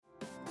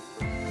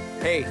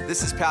Hey,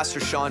 this is Pastor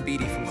Sean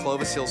Beatty from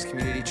Clovis Hills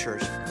Community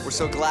Church. We're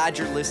so glad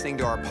you're listening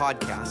to our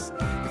podcast.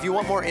 If you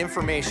want more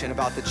information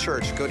about the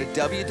church, go to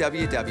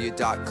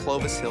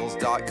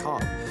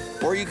www.clovishills.com,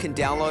 or you can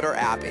download our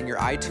app in your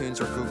iTunes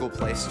or Google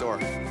Play Store.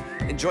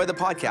 Enjoy the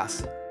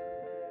podcast.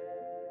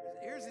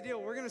 Here's the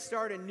deal. We're going to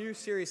start a new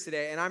series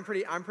today, and I'm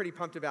pretty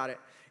pumped about it.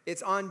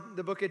 It's on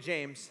the book of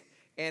James,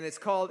 and it's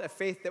called A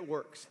Faith That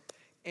Works.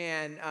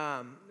 And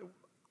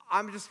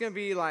I'm just going to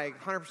be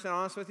like 100%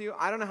 honest with you.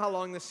 I don't know how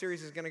long this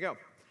series is going to go.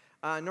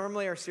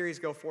 Normally our series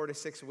go 4 to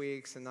 6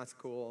 weeks, and that's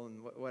cool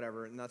and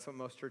whatever, and that's what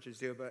most churches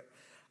do. But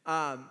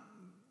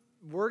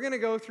we're going to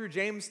go through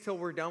James till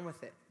we're done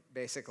with it,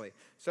 basically.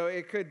 So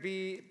it could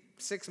be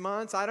 6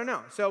 months. I don't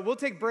know. So we'll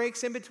take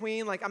breaks in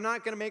between. Like, I'm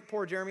not going to make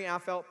poor Jeremy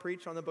Affelt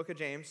preach on the book of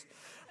James.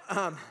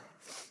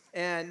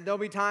 And there'll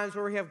be times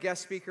where we have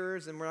guest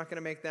speakers, and we're not going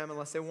to make them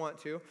unless they want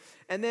to.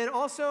 And then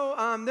also,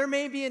 there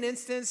may be an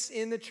instance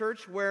in the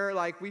church where,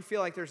 like, we feel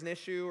like there's an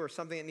issue or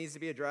something that needs to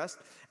be addressed,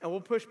 and we'll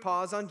push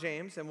pause on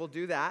James, and we'll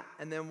do that,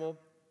 and then we'll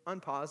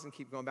unpause and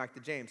keep going back to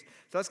James.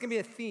 So that's going to be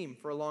a theme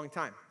for a long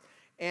time.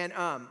 And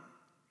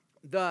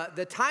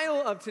the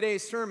title of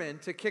today's sermon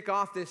to kick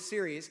off this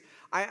series,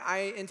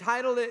 I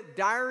entitled it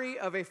Diary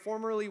of a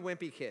Formerly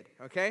Wimpy Kid,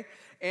 okay?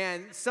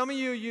 And some of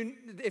you,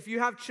 if you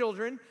have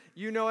children,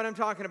 you know what I'm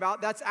talking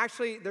about. That's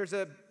actually, there's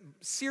a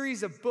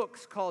series of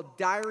books called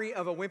Diary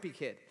of a Wimpy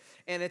Kid.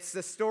 And it's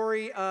the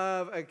story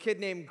of a kid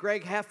named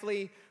Greg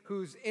Heffley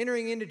who's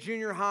entering into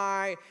junior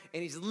high,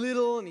 and he's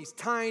little, and he's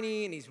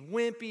tiny, and he's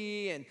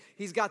wimpy, and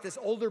he's got this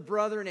older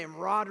brother named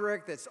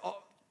Roderick that's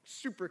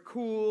super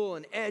cool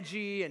and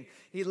edgy, and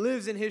he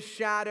lives in his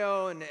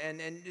shadow, and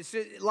it's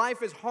just,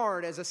 life is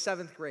hard as a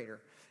 7th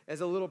grader, as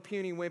a little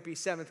puny, wimpy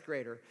 7th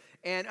grader.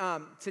 And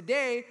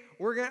today,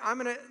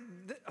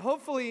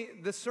 hopefully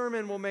the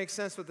sermon will make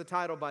sense with the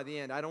title by the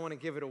end. I don't want to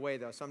give it away,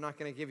 though, so I'm not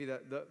going to give you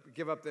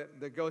give up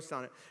the ghost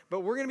on it.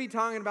 But we're going to be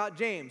talking about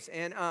James.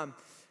 And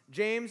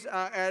James,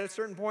 at a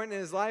certain point in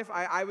his life,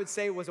 I would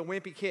say was a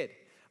wimpy kid.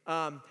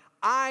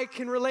 I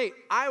can relate.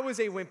 I was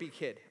a wimpy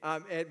kid. I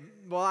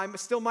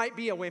still might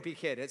be a wimpy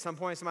kid at some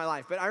points in my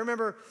life. But I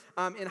remember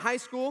in high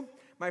school,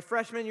 my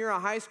freshman year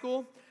of high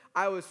school,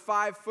 I was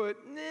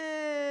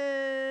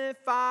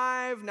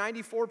 5'5",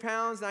 94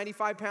 pounds,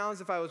 95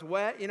 pounds if I was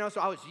wet, so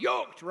I was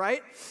yoked,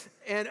 right?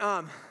 And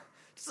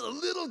just a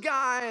little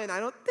guy, and I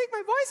don't think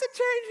my voice had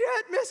changed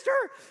yet, mister.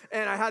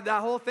 And I had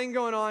that whole thing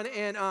going on,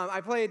 and I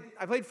played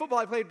football.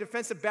 I played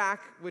defensive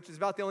back, which is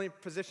about the only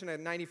position a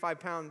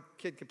 95-pound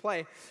kid could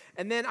play.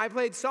 And then I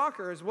played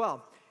soccer as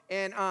well.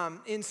 And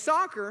in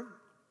soccer,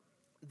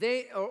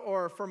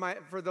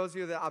 for those of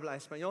you that habla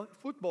español,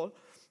 football.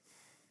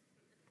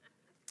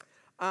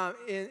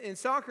 In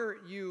soccer,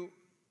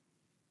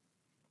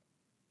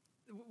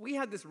 we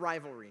had this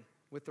rivalry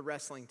with the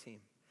wrestling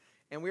team.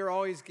 And we were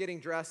always getting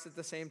dressed at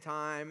the same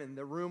time, and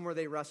the room where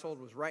they wrestled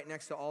was right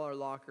next to all our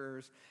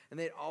lockers, and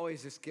they'd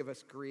always just give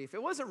us grief.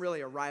 It wasn't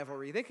really a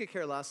rivalry. They could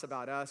care less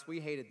about us. We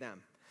hated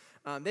them.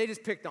 They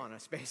just picked on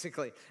us,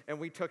 basically, and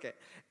we took it.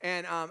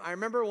 And I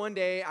remember one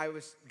day I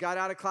got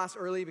out of class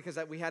early because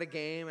we had a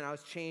game, and I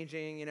was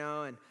changing,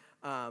 and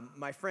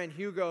my friend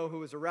Hugo, who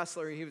was a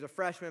wrestler, he was a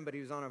freshman, but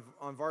he was on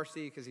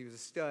varsity because he was a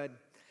stud.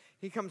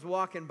 He comes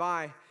walking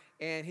by,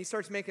 and he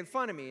starts making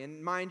fun of me.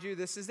 And mind you,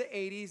 this is the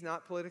 80s,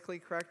 not politically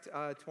correct,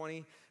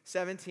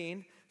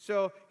 2017.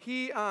 So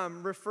he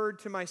referred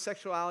to my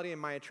sexuality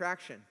and my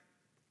attraction.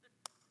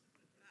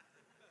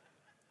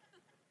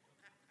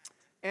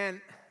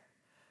 And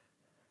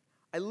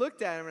I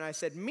looked at him and I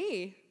said,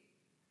 me?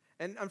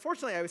 And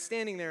unfortunately, I was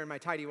standing there in my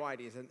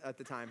tighty-whities at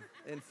the time,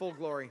 in full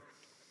glory.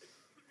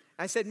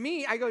 I said,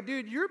 me? I go,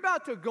 dude, you're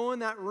about to go in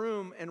that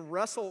room and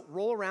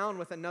roll around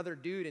with another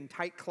dude in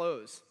tight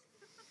clothes.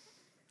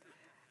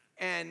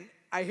 And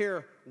I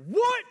hear,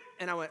 what?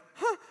 And I went,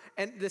 huh?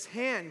 And this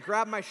hand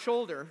grabbed my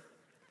shoulder.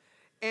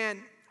 And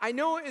I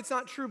know it's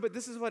not true, but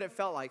this is what it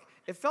felt like.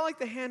 It felt like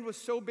the hand was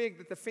so big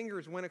that the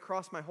fingers went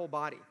across my whole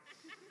body.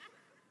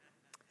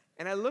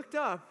 And I looked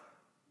up,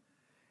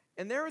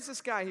 and there was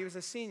this guy. He was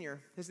a senior.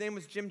 His name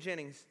was Jim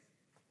Jennings.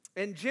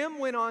 And Jim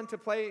went on to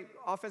play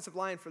offensive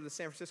line for the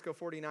San Francisco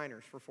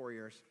 49ers for 4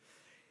 years.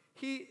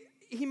 He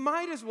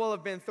might as well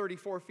have been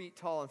 34 feet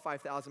tall and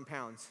 5,000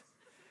 pounds.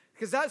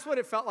 Because that's what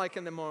it felt like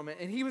in the moment.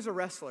 And he was a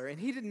wrestler, and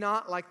he did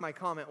not like my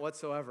comment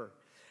whatsoever.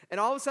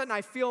 And all of a sudden,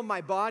 I feel my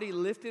body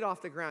lifted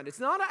off the ground. It's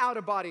not an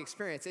out-of-body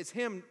experience. It's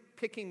him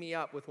picking me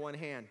up with one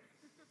hand.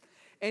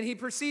 And he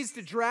proceeds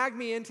to drag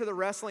me into the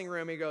wrestling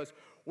room. He goes,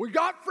 we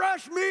got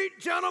fresh meat,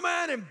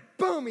 gentlemen. And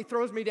boom, he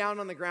throws me down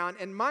on the ground.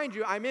 And mind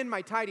you, I'm in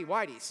my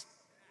tighty-whities.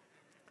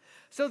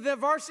 So the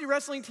varsity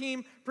wrestling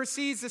team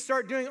proceeds to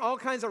start doing all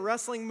kinds of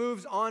wrestling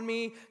moves on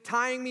me,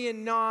 tying me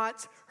in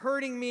knots,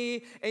 hurting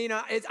me. And,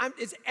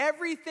 it's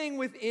everything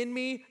within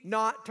me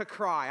not to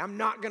cry. I'm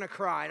not going to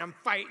cry. And I'm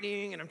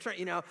fighting and I'm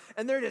trying,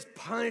 and they're just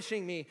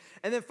punishing me.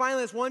 And then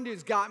finally this one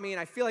dude's got me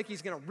and I feel like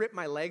he's going to rip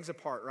my legs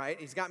apart, right?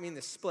 He's got me in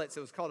the splits.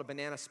 It was called a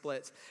banana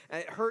splits.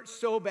 And it hurt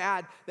so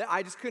bad that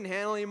I just couldn't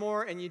handle it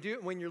anymore. And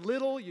when you're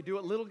little, you do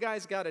what little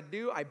guys got to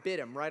do. I bit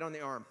him right on the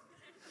arm.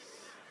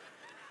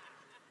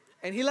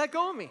 And he let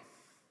go of me.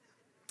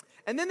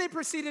 And then they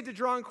proceeded to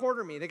draw and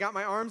quarter me. They got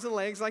my arms and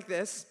legs like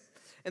this,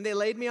 and they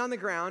laid me on the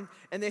ground,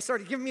 and they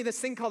started giving me this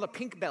thing called a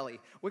pink belly,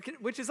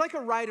 which is like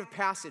a rite of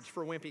passage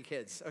for wimpy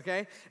kids,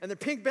 okay? And they're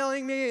pink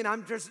bellying me, and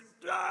I'm just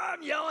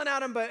I'm yelling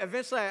at them, but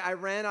eventually I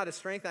ran out of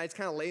strength, and I just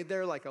kind of laid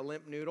there like a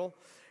limp noodle,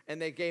 and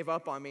they gave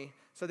up on me.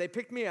 So they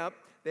picked me up,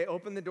 they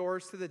opened the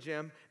doors to the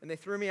gym, and they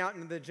threw me out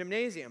into the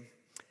gymnasium.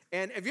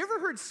 And have you ever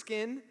heard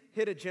skin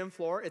hit a gym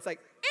floor? It's like,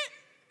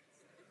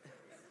 eh.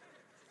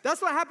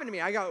 That's what happened to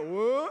me. I got,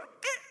 whoa,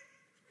 eh.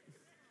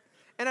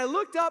 And I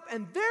looked up,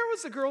 and there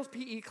was the girls'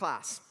 PE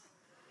class.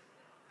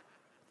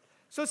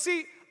 So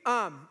see,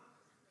 now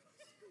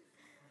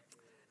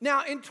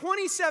in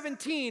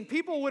 2017,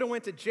 people would have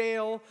went to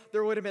jail.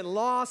 There would have been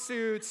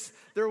lawsuits.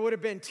 There would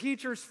have been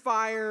teachers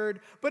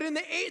fired. But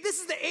this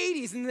is the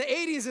 80s, and the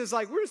 80s is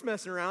like, we're just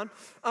messing around.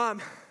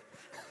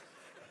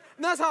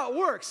 And that's how it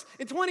works.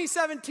 In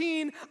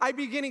 2017, I'd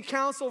be getting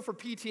counsel for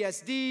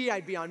PTSD.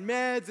 I'd be on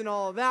meds and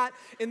all of that.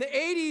 In the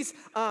 80s,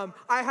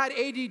 I had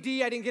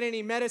ADD. I didn't get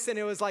any medicine.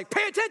 It was like,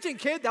 pay attention,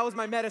 kid. That was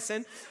my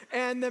medicine.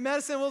 And the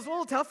medicine was,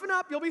 well, toughen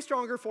up. You'll be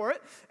stronger for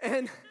it.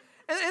 And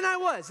I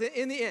was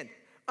in the end.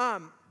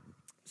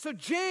 So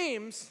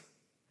James,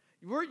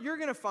 you're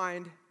going to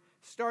find,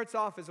 starts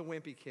off as a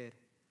wimpy kid.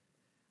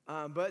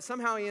 But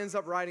somehow he ends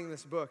up writing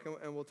this book,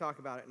 and we'll talk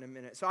about it in a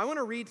minute. So I want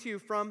to read to you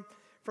from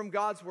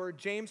God's word,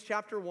 James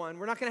chapter 1.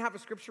 We're not going to have a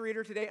scripture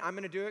reader today. I'm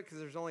going to do it because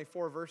there's only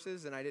 4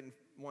 verses, and I didn't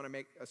want to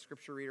make a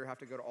scripture reader have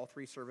to go to all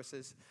 3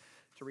 services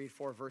to read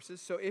 4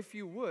 verses. So if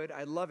you would,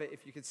 I'd love it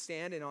if you could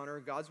stand in honor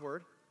of God's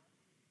word.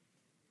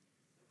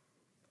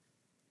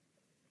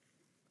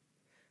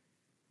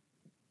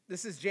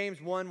 This is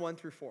James 1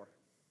 through 4.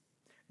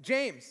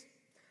 James,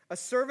 a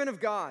servant of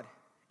God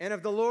and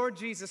of the Lord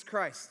Jesus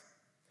Christ,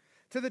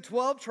 to the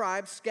 12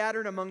 tribes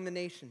scattered among the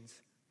nations,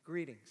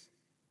 greetings.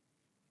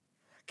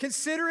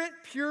 Consider it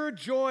pure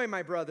joy,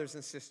 my brothers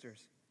and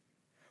sisters,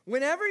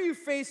 whenever you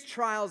face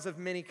trials of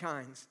many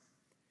kinds,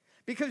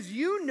 because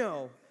you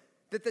know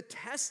that the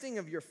testing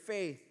of your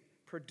faith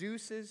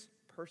produces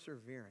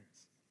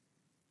perseverance.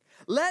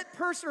 Let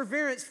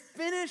perseverance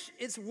finish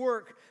its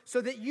work so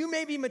that you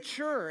may be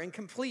mature and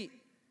complete,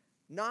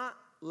 not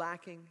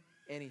lacking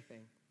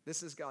anything.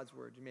 This is God's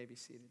word. You may be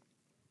seated.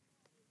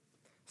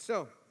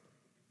 So,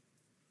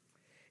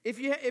 If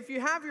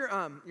you have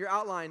your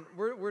outline,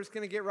 we're just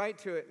going to get right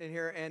to it in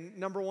here. And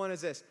number 1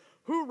 is this.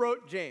 Who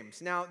wrote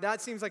James? Now,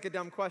 that seems like a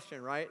dumb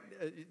question, right?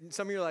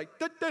 Some of you are like,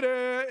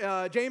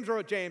 James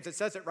wrote James. It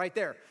says it right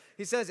there.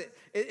 He says it.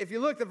 If you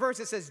look at the verse,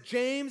 it says,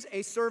 James,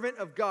 a servant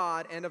of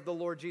God and of the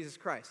Lord Jesus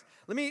Christ.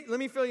 Let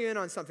me fill you in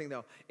on something,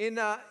 though. In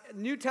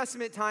New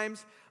Testament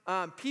times,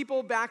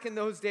 people back in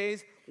those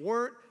days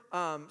weren't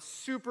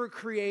super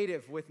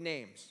creative with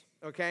names,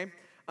 okay?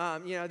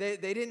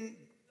 They didn't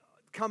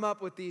come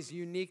up with these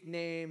unique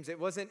names. It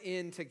wasn't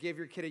in to give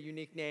your kid a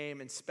unique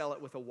name and spell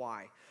it with a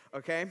Y,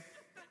 okay?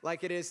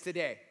 Like it is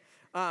today.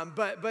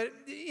 But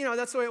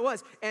that's the way it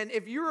was. And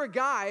if you're a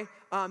guy,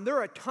 there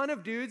are a ton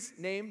of dudes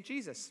named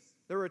Jesus.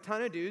 There were a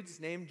ton of dudes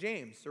named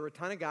James. There were a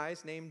ton of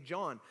guys named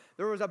John.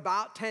 There was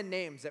about 10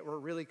 names that were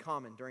really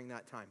common during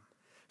that time.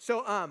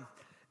 So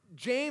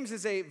James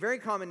is a very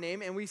common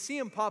name, and we see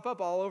him pop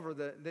up all over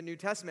the New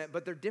Testament,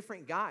 but they're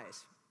different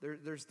guys.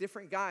 There's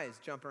different guys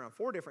jumping around,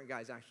 4 different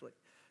guys actually,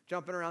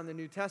 jumping around the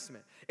New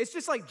Testament. It's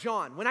just like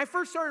John. When I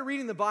first started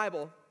reading the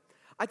Bible,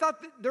 I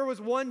thought that there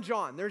was one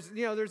John. There's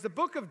the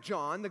book of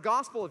John, the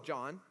Gospel of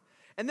John,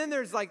 and then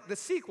there's like the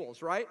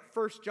sequels, right?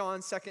 1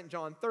 John, 2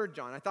 John, 3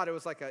 John. I thought it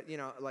was like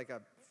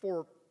a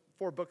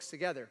four books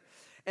together.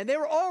 And they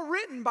were all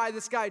written by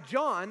this guy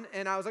John,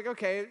 and I was like,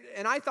 okay,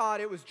 and I thought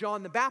it was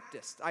John the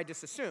Baptist. I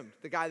just assumed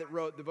the guy that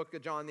wrote the book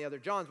of John, the other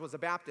Johns, was a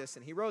Baptist,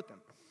 and he wrote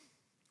them.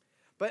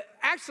 But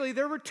actually,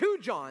 there were 2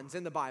 Johns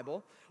in the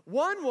Bible.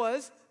 One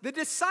was the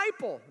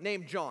disciple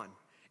named John.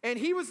 And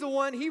he was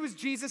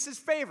Jesus'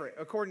 favorite,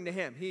 according to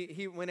him.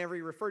 He whenever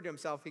he referred to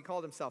himself, he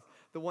called himself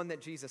the one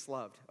that Jesus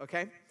loved,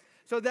 okay?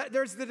 So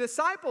there's the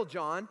disciple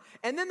John,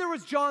 and then there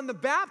was John the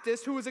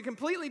Baptist, who was a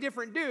completely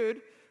different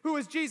dude, who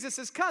was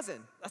Jesus'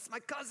 cousin. That's my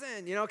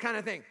cousin, kind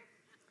of thing.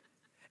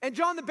 And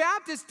John the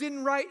Baptist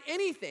didn't write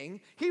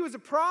anything. He was a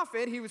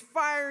prophet. He was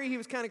fiery. He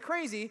was kind of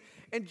crazy.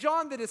 And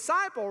John the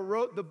disciple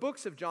wrote the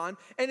books of John.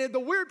 And the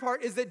weird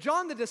part is that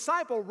John the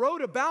disciple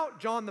wrote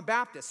about John the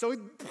Baptist. So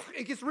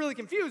it gets really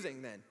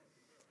confusing then.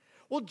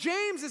 Well,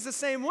 James is the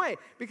same way,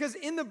 because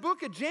in the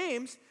book of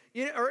James,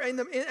 in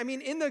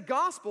the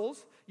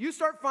Gospels, you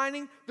start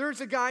finding there's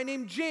a guy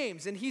named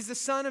James, and he's the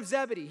son of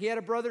Zebedee. He had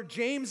a brother,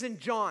 James and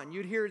John.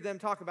 You'd hear them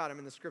talk about him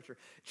in the scripture.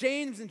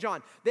 James and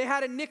John. They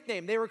had a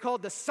nickname. They were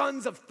called the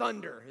Sons of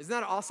Thunder. Isn't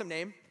that an awesome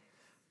name?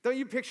 Don't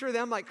you picture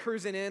them like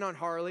cruising in on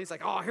Harleys?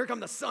 Like, oh, here come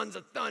the Sons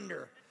of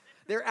Thunder.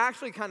 They're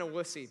actually kind of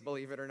wussy,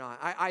 believe it or not.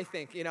 I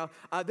think,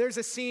 there's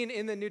a scene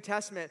in the New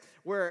Testament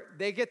where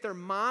they get their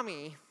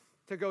mommy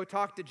to go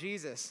talk to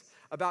Jesus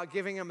about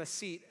giving him a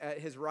seat at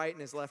his right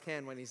and his left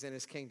hand when he's in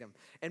his kingdom.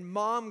 And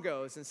mom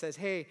goes and says,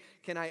 hey,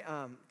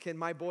 can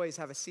my boys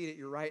have a seat at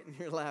your right and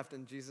your left?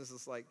 And Jesus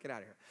is like, get out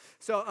of here.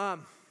 So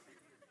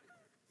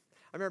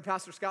I remember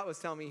Pastor Scott was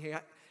telling me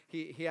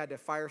he had to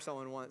fire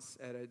someone once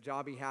at a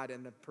job he had,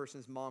 and the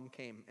person's mom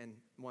came and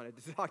wanted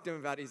to talk to him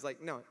about it. He's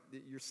like, no,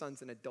 your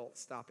son's an adult.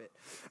 Stop it.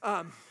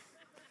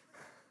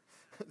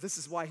 This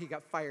is why he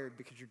got fired,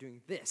 because you're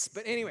doing this.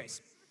 But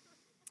anyways,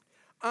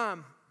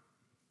 then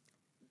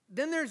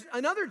there's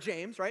another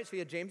James, right? So you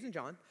have James and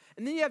John.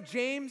 And then you have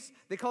James,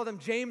 they called him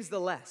James the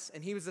Less,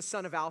 and he was the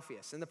son of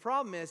Alphaeus. And the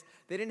problem is,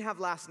 they didn't have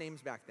last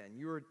names back then.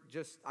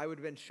 I would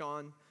have been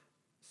Sean,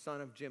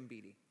 son of Jim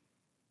Beatty,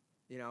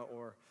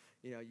 or,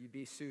 you'd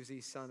be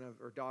Susie,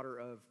 daughter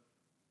of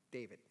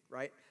David,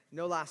 right?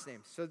 No last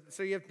names.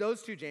 So you have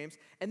those two James.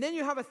 And then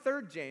you have a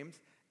third James,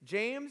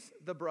 James,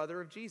 the brother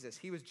of Jesus.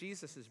 He was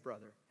Jesus'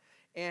 brother.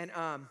 And,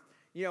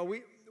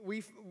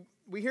 we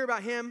hear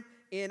about him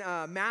in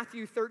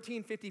Matthew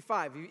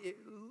 13:55.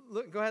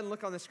 Go ahead and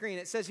look on the screen.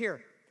 It says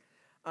here,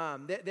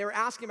 they were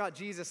asking about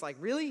Jesus, like,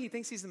 really? He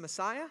thinks he's the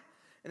Messiah?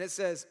 And it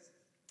says,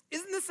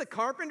 isn't this the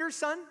carpenter's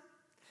son?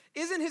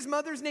 Isn't his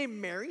mother's name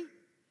Mary?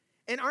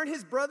 And aren't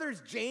his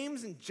brothers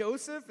James and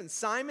Joseph and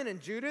Simon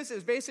and Judas? It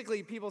was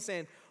basically people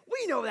saying,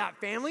 we know that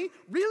family.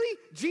 Really?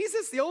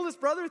 Jesus, the oldest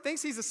brother,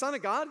 thinks he's the son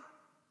of God?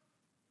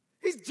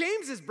 He's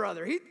James's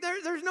brother.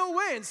 There's no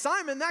way. And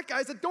Simon, that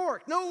guy's a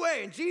dork. No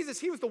way. And Jesus,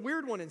 he was the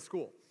weird one in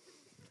school.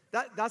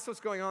 That's what's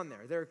going on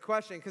there. They're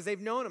questioning because they've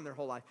known him their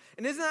whole life.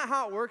 And isn't that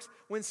how it works?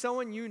 When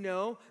someone you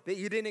know that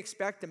you didn't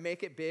expect to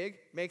make it big,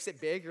 makes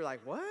it big, you're like,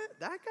 what?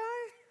 That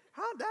guy?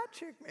 How'd that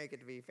chick make it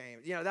to be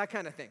famous? That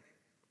kind of thing.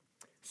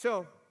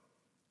 So,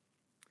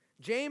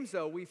 James,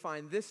 though, we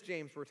find this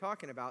James we're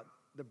talking about,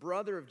 the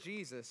brother of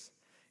Jesus,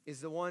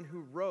 is the one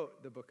who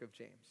wrote the book of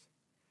James.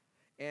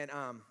 And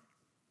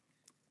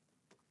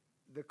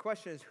the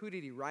question is, who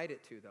did he write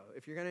it to, though?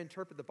 If you're going to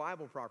interpret the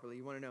Bible properly,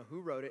 you want to know who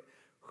wrote it,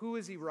 who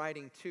is he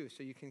writing to,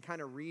 so you can kind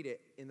of read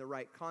it in the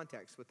right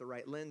context with the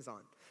right lens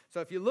on.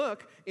 So if you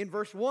look in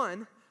verse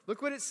 1,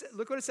 look what it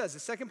says. The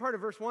second part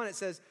of verse 1, it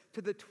says,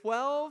 to the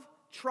 12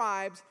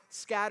 tribes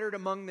scattered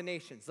among the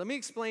nations. Let me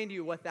explain to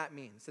you what that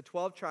means, the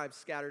 12 tribes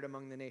scattered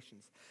among the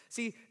nations.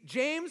 See,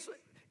 James,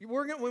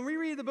 when we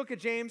read the book of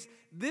James,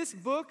 this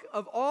book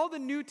of all the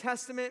New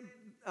Testament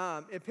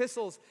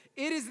epistles,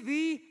 it is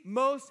the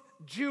most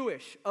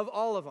Jewish of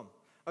all of them.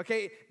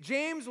 Okay,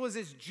 James was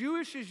as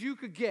Jewish as you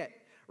could get,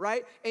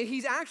 right? And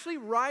he's actually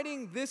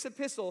writing this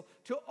epistle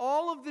to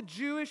all of the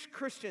Jewish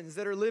Christians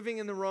that are living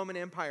in the Roman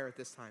Empire at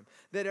this time,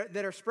 that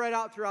are spread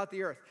out throughout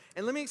the earth.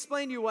 And let me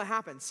explain to you what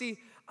happened. See,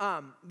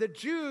 the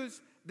Jews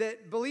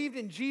that believed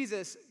in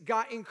Jesus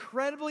got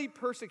incredibly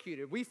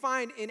persecuted. We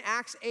find in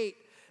Acts 8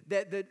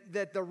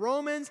 that the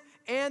Romans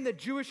and the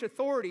Jewish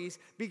authorities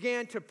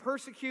began to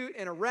persecute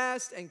and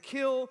arrest and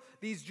kill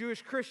these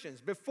Jewish Christians.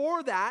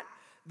 Before that,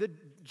 the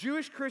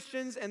Jewish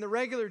Christians and the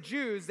regular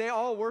Jews, they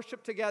all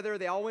worshiped together.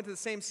 They all went to the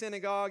same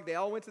synagogue. They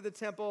all went to the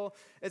temple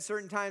at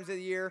certain times of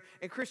the year.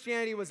 And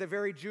Christianity was a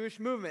very Jewish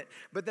movement.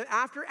 But then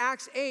after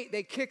Acts 8,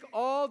 they kick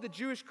all the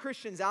Jewish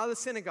Christians out of the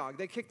synagogue.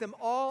 They kick them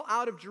all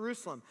out of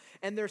Jerusalem.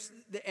 And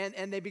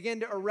they begin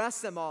to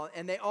arrest them all.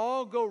 And they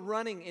all go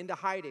running into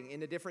hiding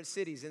into different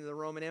cities in the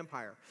Roman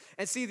Empire.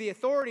 And see, the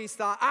authorities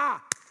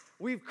thought,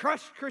 we've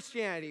crushed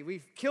Christianity.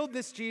 We've killed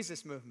this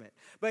Jesus movement.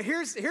 But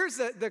here's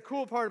the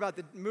cool part about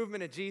the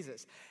movement of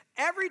Jesus.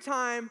 Every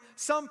time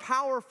some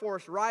power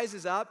force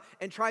rises up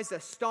and tries to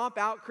stomp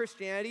out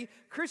Christianity,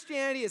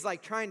 Christianity is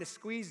like trying to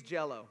squeeze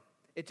Jell-O.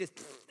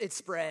 It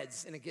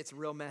spreads and it gets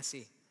real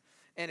messy.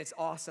 And it's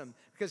awesome.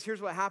 Because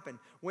here's what happened.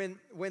 When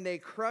they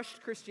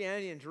crushed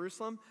Christianity in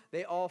Jerusalem,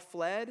 they all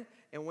fled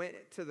and went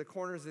to the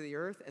corners of the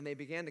earth, and they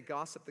began to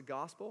gossip the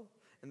gospel.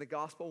 And the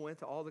gospel went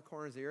to all the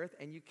corners of the earth,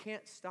 and you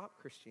can't stop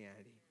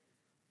Christianity.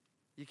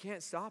 You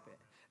can't stop it.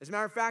 As a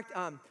matter of fact,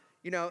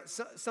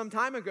 some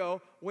time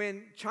ago,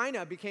 when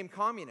China became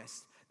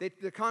communist,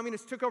 the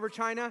communists took over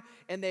China,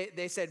 and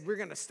they said, we're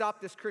going to stop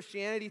this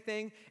Christianity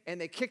thing, and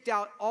they kicked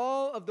out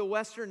all of the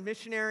Western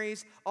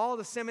missionaries, all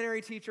the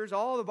seminary teachers,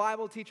 all the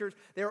Bible teachers.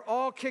 They were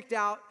all kicked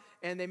out,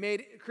 and they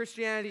made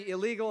Christianity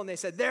illegal, and they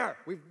said, there,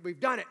 we've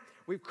done it.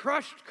 We've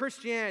crushed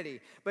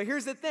Christianity. But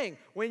here's the thing.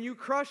 When you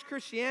crush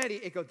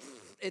Christianity,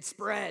 it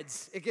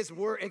spreads. It gets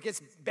worse. It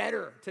gets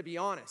better, to be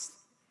honest.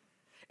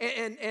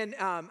 And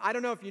I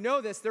don't know if you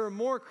know this, there are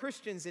more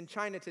Christians in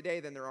China today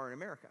than there are in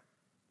America.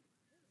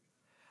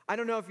 I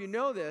don't know if you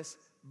know this,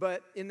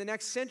 but in the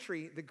next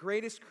century, the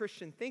greatest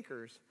Christian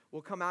thinkers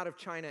will come out of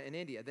China and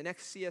India. The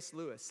next C.S.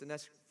 Lewis, the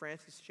next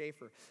Francis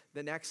Schaeffer,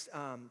 the next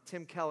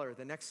Tim Keller,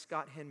 the next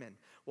Scott Hinman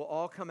will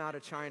all come out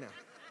of China.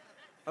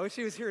 I wish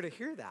he was here to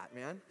hear that,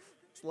 man.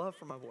 It's love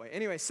for my boy.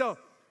 Anyway, so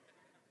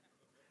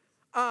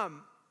the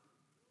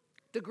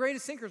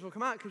greatest thinkers will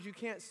come out because you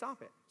can't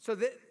stop it. So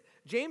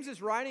James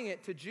is writing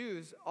it to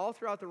Jews all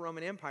throughout the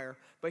Roman Empire.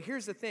 But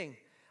here's the thing.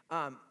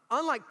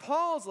 Unlike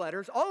Paul's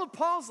letters, all of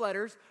Paul's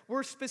letters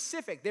were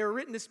specific. They were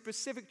written to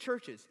specific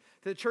churches,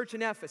 to the church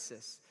in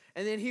Ephesus.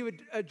 And then he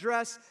would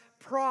address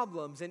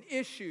problems and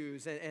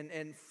issues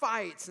and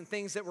fights and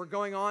things that were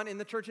going on in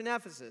the church in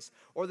Ephesus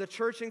or the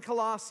church in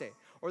Colossae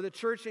or the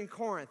church in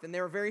Corinth. And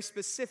they were very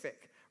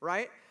specific,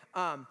 right?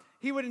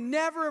 he would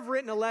never have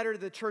written a letter to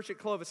the church at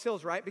Clovis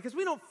Hills, right? Because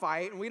we don't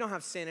fight, and we don't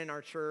have sin in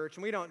our church,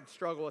 and we don't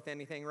struggle with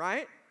anything,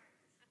 right?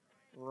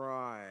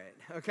 Right,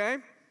 okay?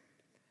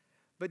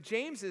 But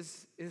James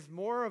is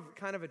more of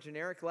kind of a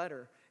generic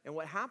letter. And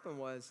what happened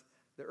was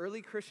the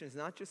early Christians,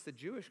 not just the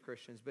Jewish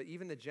Christians, but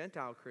even the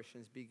Gentile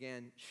Christians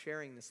began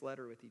sharing this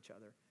letter with each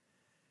other.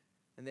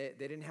 And they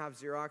didn't have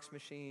Xerox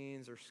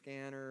machines or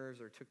scanners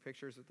or took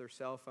pictures with their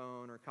cell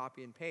phone or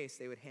copy and paste.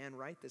 They would hand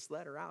write this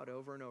letter out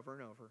over and over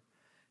and over.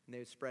 And they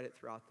would spread it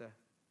throughout the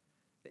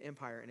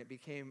empire. And it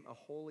became a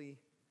holy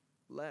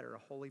letter, a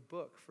holy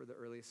book for the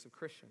earliest of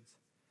Christians.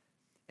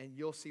 And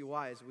you'll see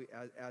why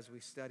as we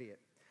study it.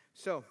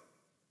 So,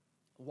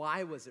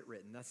 why was it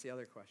written? That's the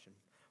other question.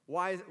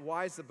 Why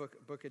is the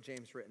book of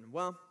James written?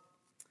 Well,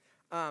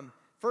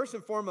 first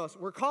and foremost,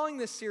 we're calling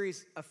this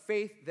series A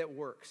Faith That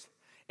Works.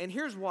 And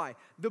here's why.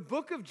 The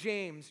book of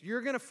James,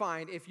 you're going to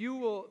find, if you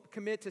will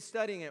commit to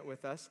studying it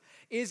with us,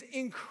 is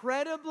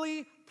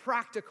incredibly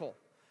practical.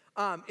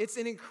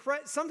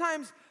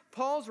 Sometimes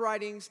Paul's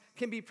writings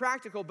can be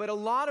practical, but a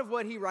lot of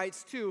what he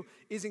writes too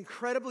is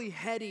incredibly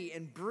heady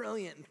and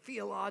brilliant and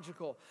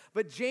theological.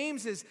 But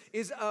James is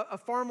a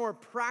far more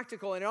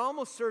practical, and it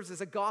almost serves as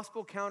a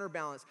gospel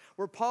counterbalance,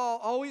 where Paul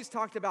always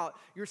talked about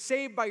you're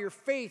saved by your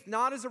faith,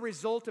 not as a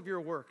result of your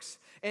works.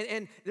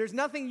 And there's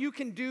nothing you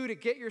can do to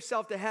get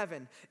yourself to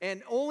heaven,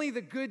 and only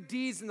the good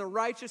deeds and the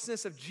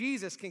righteousness of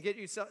Jesus can get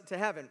you to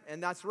heaven.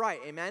 And that's right,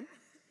 amen?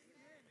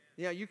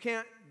 Yeah, you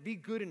can't be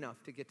good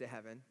enough to get to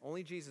heaven.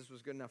 Only Jesus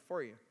was good enough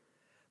for you.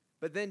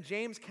 But then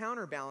James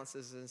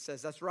counterbalances and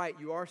says, that's right,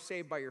 you are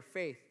saved by your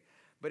faith.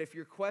 But if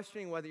you're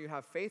questioning whether you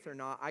have faith or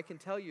not, I can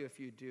tell you if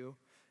you do,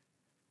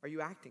 are you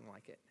acting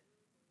like it?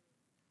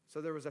 So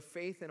there was a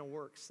faith and a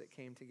works that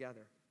came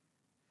together.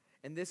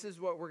 And this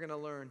is what we're going to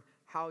learn,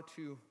 how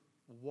to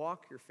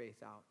walk your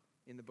faith out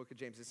in the book of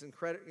James. It's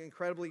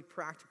incredibly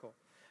practical.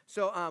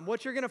 So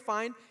what you're going to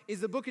find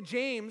is the book of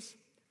James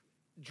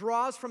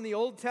draws from the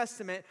Old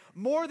Testament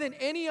more than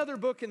any other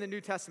book in the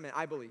New Testament,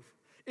 I believe.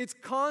 It's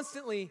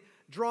constantly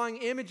drawing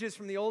images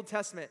from the Old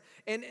Testament.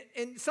 And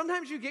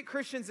sometimes you get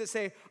Christians that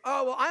say,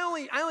 oh, well, I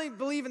only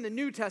believe in the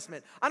New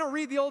Testament. I don't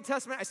read the Old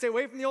Testament. I stay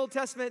away from the Old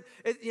Testament.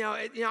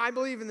 I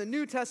believe in the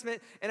New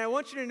Testament. And I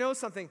want you to know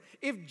something.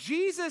 If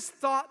Jesus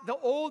thought the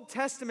Old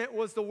Testament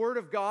was the Word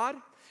of God,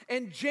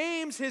 and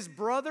James, his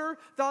brother,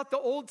 thought the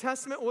Old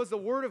Testament was the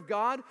Word of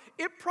God,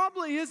 it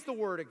probably is the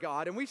Word of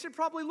God, and we should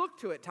probably look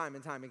to it time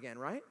and time again,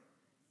 right?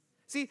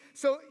 See,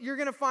 so you're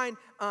going to find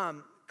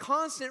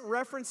constant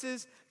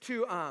references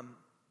to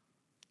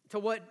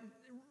what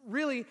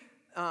really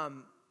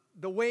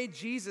the way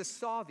Jesus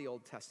saw the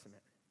Old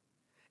Testament.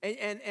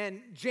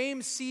 And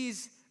James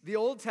sees the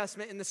Old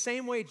Testament in the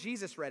same way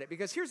Jesus read it.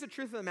 Because here's the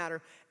truth of the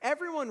matter.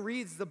 Everyone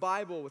reads the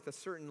Bible with a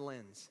certain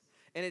lens.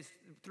 And it's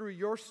through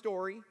your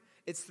story.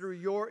 It's through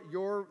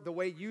the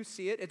way you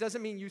see it. It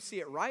doesn't mean you see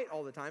it right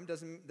all the time.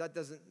 That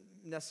doesn't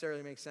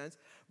necessarily make sense.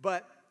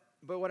 But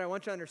what I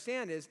want you to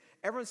understand is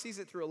everyone sees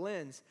it through a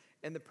lens.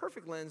 And the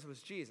perfect lens was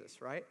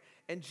Jesus, right?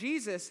 And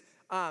Jesus,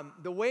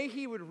 the way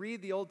he would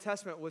read the Old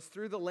Testament was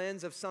through the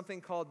lens of something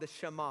called the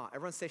Shema.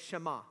 Everyone say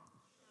Shema.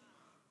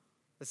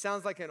 It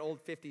sounds like an old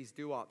 50s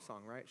doo-wop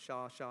song, right?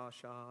 Sha, sha,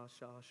 sha,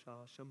 sha, sha,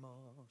 Shema,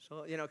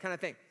 sha, kind of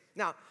thing.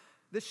 Now,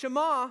 the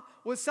Shema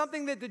was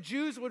something that the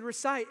Jews would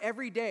recite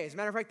every day. As a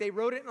matter of fact, they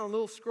wrote it on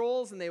little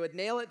scrolls, and they would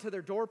nail it to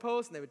their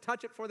doorposts, and they would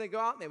touch it before they go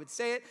out, and they would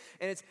say it.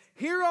 And it's,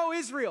 Hear, O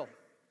Israel,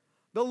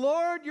 the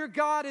Lord your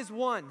God is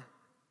one.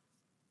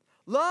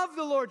 Love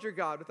the Lord your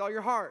God with all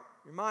your heart,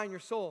 your mind, your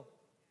soul.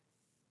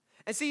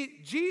 And see,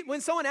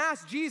 when someone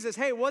asked Jesus,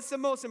 hey, what's the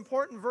most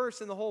important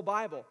verse in the whole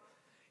Bible?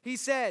 He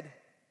said,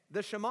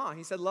 the Shema.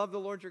 He said, love the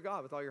Lord your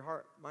God with all your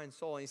heart, mind,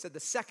 soul. And he said, the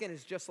second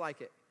is just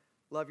like it.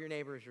 Love your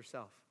neighbor as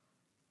yourself.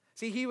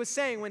 See, he was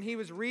saying when he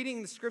was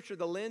reading the scripture,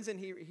 the lens and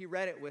he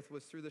read it with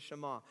was through the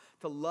Shema,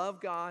 to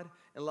love God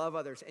and love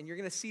others. And you're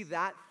going to see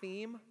that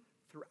theme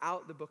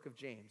throughout the book of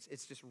James.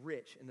 It's just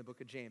rich in the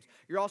book of James.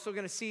 You're also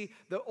going to see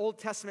the Old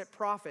Testament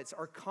prophets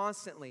are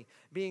constantly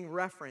being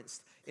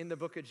referenced in the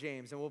book of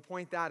James, and we'll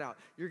point that out.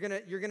 You're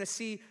going to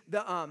see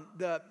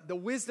the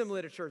wisdom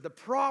literature, the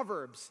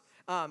Proverbs.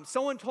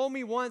 Someone told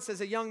me once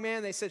as a young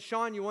man, they said,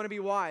 Sean, you want to be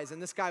wise?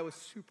 And this guy was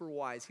super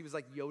wise. He was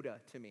like Yoda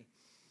to me.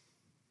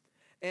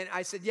 And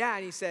I said, yeah.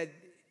 And he said,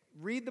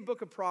 read the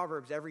book of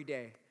Proverbs every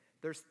day.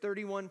 There's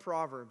 31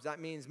 Proverbs. That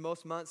means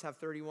most months have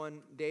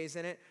 31 days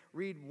in it.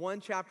 Read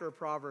one chapter of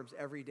Proverbs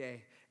every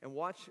day and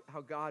watch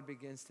how God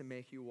begins to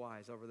make you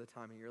wise over the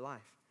time of your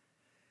life.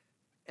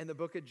 And the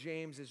book of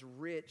James is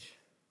rich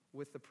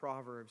with the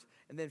Proverbs.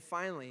 And then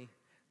finally,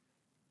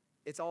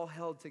 it's all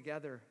held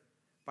together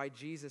by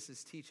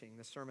Jesus' teaching,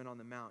 the Sermon on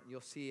the Mount.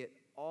 You'll see it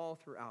all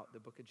throughout the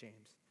book of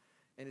James.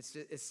 And it's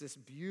this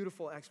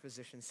beautiful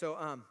exposition. So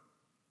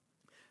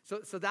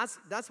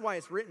that's why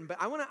it's written. But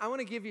I want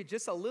to give you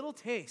just a little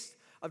taste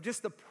of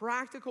just the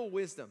practical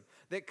wisdom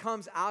that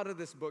comes out of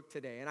this book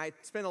today. And I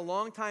spent a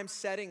long time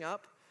setting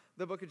up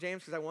the book of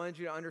James because I wanted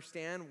you to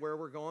understand where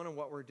we're going and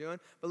what we're doing.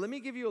 But let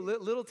me give you a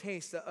little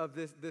taste of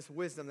this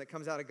wisdom that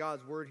comes out of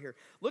God's word here.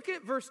 Look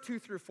at verse 2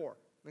 through 4,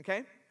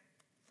 okay?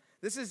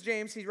 This is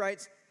James. He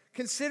writes,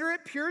 "Consider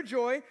it pure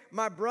joy,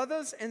 my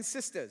brothers and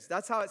sisters."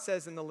 That's how it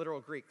says in the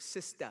literal Greek,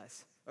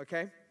 sisters,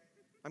 okay?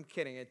 I'm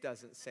kidding. It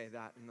doesn't say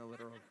that in the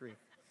literal Greek.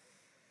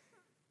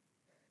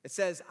 It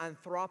says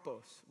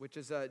anthropos, which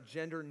is a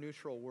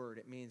gender-neutral word.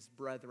 It means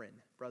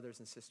brethren, brothers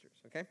and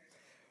sisters, okay?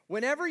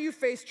 "Whenever you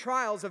face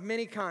trials of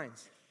many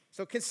kinds,"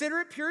 so consider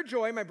it pure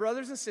joy, my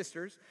brothers and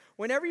sisters,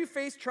 "whenever you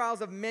face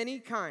trials of many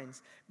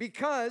kinds,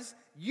 because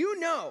you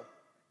know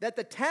that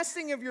the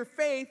testing of your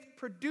faith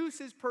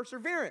produces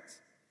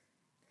perseverance.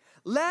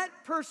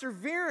 Let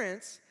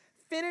perseverance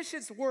finish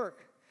its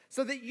work,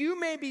 so that you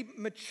may be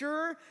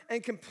mature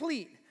and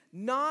complete,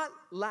 not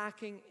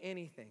lacking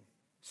anything."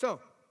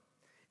 So,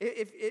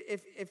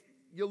 if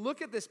you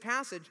look at this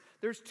passage,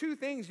 there's two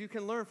things you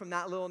can learn from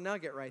that little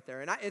nugget right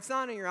there. And it's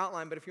not in your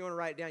outline, but if you want to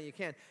write it down, you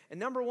can. And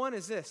number one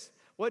is this.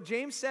 What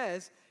James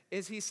says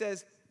is he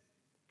says,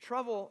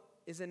 trouble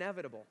is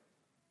inevitable.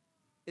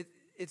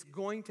 It's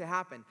going to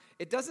happen.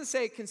 It doesn't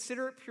say,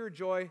 consider it pure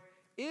joy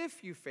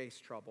if you face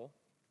trouble.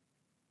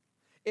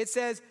 It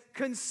says,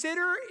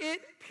 consider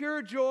it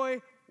pure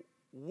joy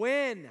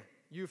when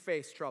you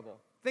face trouble.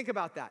 Think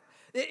about that.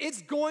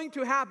 It's going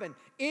to happen.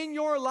 In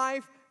your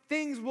life,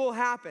 things will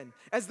happen.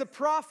 As the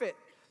prophet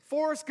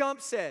Forrest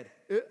Gump said,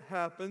 it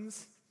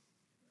happens.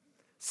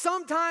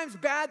 Sometimes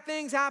bad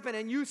things happen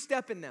and you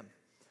step in them.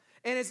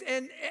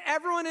 And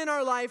everyone in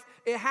our life,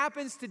 it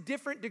happens to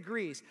different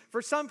degrees.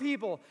 For some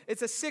people,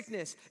 it's a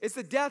sickness. It's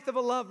the death of a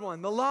loved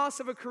one, the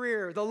loss of a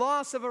career, the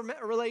loss of a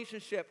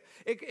relationship.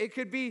 It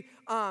could be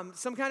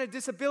some kind of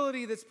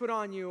disability that's put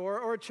on you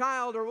or a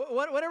child or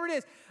whatever it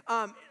is.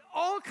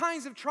 All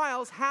kinds of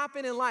trials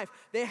happen in life.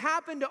 They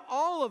happen to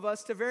all of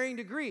us to varying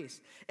degrees.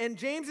 And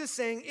James is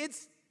saying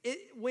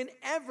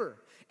whenever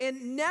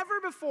and never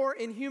before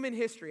in human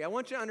history. I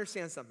want you to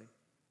understand something.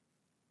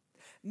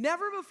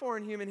 Never before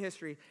in human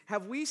history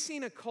have we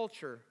seen a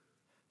culture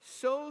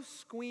so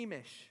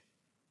squeamish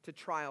to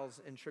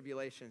trials and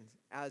tribulations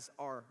as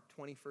our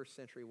 21st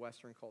century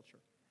Western culture.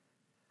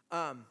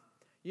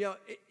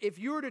 If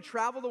you were to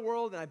travel the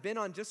world, and I've been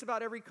on just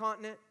about every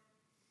continent,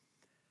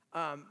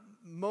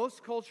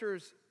 most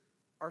cultures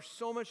are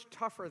so much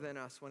tougher than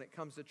us when it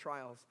comes to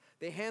trials.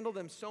 They handle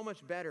them so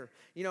much better.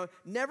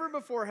 Never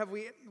before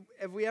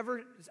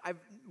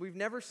we've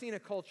never seen a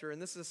culture,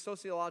 and this is a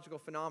sociological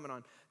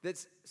phenomenon,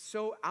 that's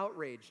so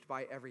outraged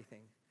by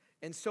everything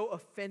and so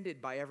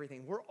offended by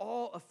everything. We're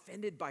all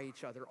offended by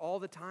each other all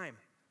the time.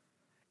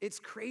 It's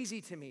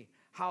crazy to me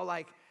how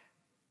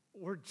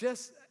we're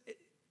just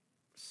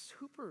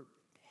super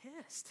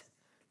pissed.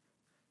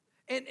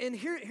 And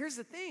here's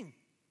the thing.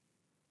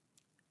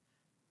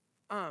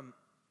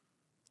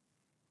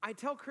 I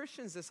tell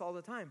Christians this all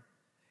the time.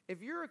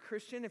 If you're a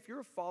Christian, if you're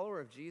a follower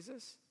of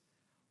Jesus,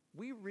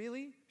 we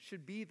really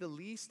should be the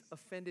least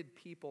offended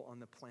people on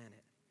the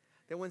planet.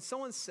 That when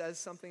someone says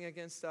something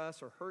against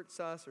us or hurts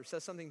us or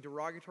says something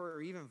derogatory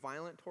or even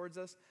violent towards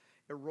us,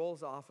 it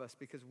rolls off us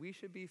because we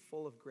should be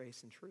full of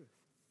grace and truth.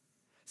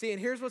 See,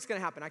 and here's what's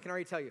going to happen. I can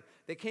already tell you.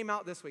 They came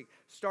out this week.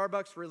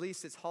 Starbucks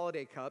released its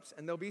holiday cups,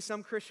 and there'll be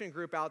some Christian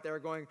group out there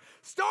going,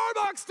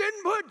 Starbucks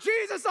didn't put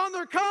Jesus on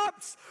their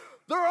cups.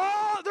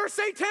 They're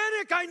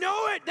satanic. I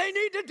know it. They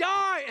need to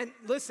die. And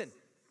listen,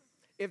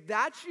 if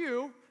that's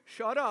you,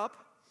 shut up.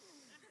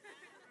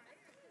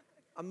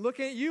 I'm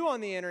looking at you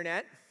on the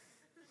internet.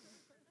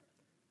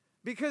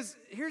 Because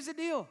here's the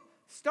deal.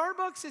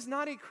 Starbucks is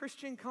not a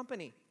Christian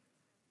company.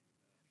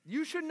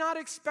 You should not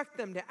expect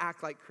them to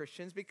act like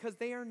Christians because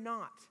they are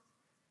not.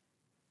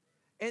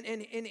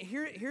 And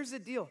here's the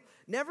deal.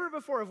 Never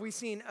before have we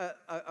seen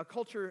a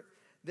culture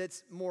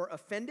that's more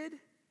offended,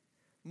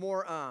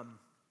 more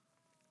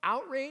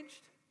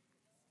outraged,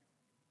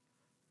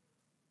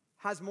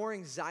 has more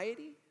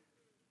anxiety,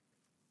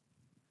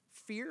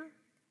 fear.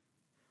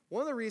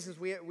 One of the reasons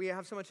we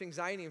have so much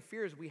anxiety and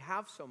fear is we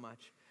have so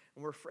much,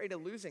 and we're afraid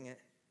of losing it.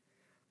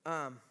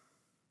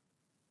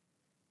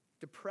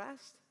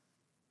 Depressed,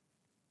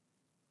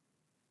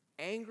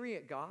 angry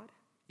at God,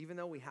 even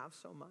though we have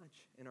so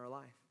much in our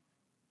life.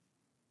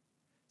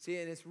 See,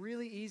 and it's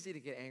really easy to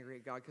get angry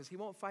at God because He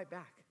won't fight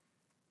back.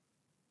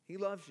 He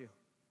loves you.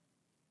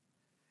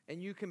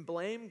 And you can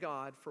blame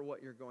God for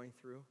what you're going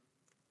through,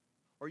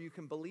 or you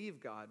can believe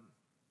God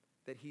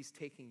that He's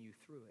taking you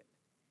through it.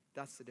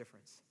 That's the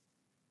difference.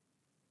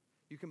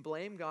 You can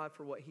blame God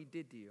for what He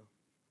did to you,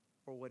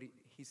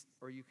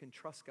 or you can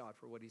trust God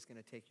for what He's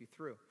going to take you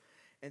through.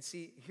 And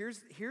see,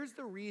 here's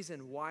the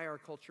reason why our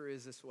culture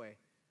is this way.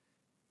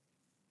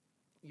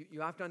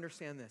 You have to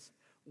understand this.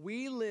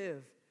 We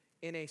live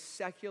in a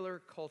secular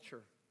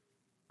culture.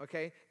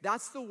 Okay?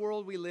 That's the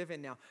world we live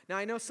in now. Now,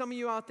 I know some of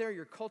you out there,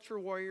 you're culture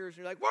warriors.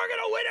 You're like, we're going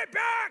to win it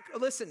back.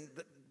 Listen,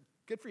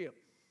 good for you.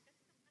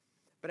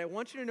 But I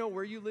want you to know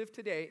where you live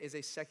today is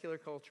a secular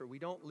culture. We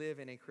don't live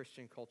in a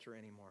Christian culture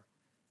anymore.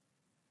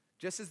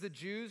 Just as the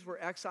Jews were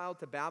exiled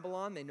to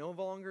Babylon, they no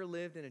longer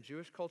lived in a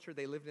Jewish culture.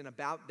 They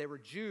were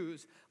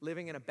Jews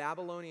living in a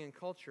Babylonian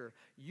culture.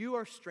 You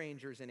are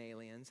strangers and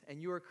aliens,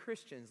 and you are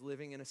Christians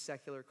living in a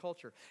secular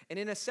culture. And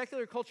in a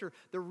secular culture,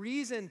 the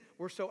reason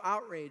we're so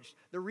outraged,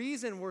 the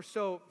reason we're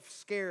so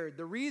scared,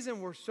 the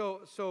reason we're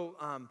so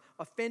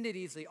offended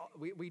easily,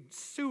 we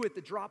sue at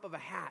the drop of a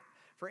hat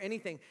for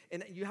anything.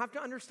 And you have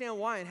to understand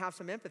why and have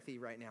some empathy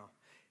right now.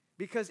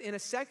 Because in a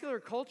secular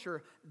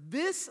culture,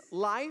 this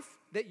life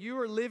that you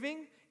are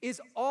living is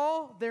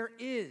all there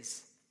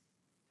is.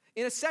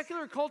 In a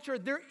secular culture,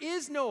 there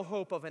is no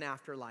hope of an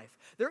afterlife.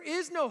 There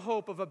is no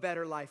hope of a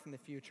better life in the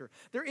future.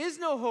 There is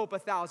no hope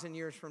 1,000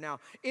 years from now.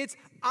 It's,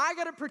 I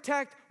got to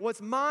protect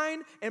what's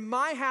mine and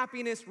my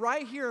happiness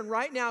right here and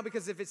right now,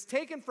 because if it's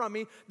taken from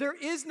me, there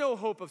is no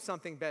hope of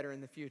something better in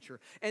the future.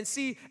 And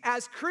see,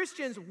 as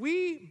Christians,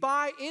 we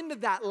buy into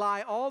that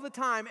lie all the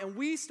time, and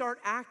we start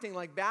acting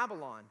like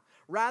Babylon,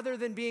 rather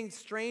than being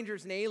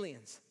strangers and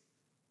aliens.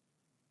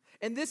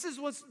 And this is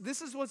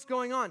what's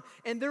going on.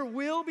 And there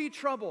will be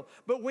trouble.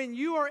 But when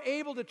you are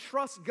able to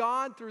trust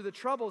God through the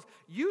troubles,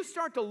 you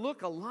start to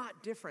look a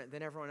lot different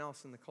than everyone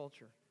else in the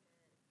culture.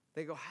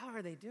 They go, how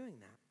are they doing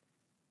that?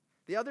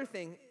 The other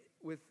thing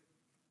with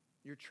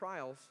your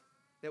trials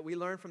that we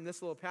learn from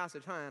this little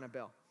passage, huh,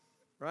 Annabelle?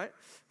 Right?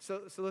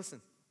 So listen.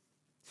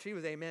 She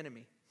was amen to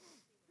me.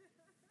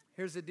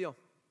 Here's the deal.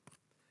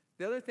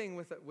 The other thing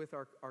with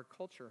our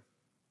culture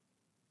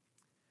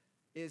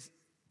is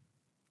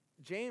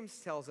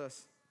James tells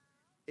us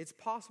it's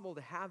possible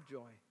to have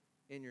joy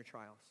in your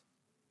trials.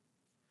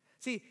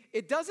 See,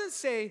 it doesn't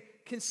say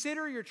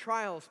consider your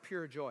trials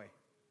pure joy.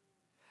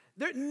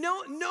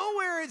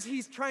 Nowhere is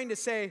he trying to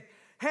say,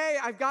 hey,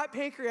 I've got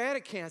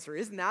pancreatic cancer.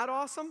 Isn't that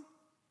awesome?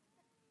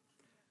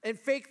 And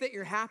fake that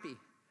you're happy.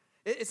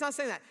 It's not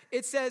saying that.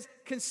 It says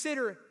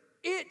consider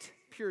it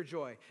pure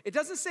joy. It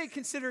doesn't say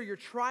consider your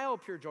trial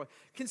pure joy.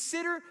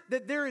 Consider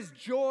that there is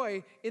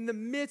joy in the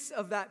midst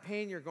of that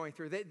pain you're going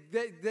through,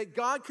 that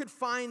God could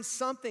find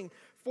something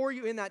for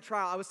you in that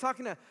trial. I was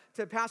talking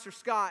to Pastor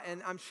Scott,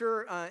 and I'm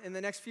sure in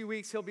the next few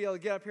weeks he'll be able to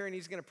get up here and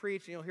he's going to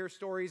preach, and you'll hear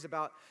stories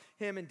about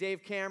him and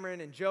Dave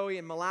Cameron and Joey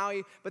in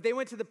Malawi. But they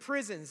went to the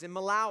prisons in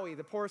Malawi,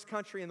 the poorest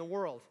country in the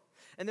world.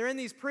 And they're in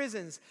these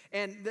prisons,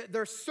 and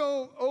they're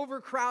so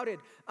overcrowded.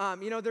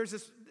 There's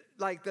this,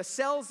 like the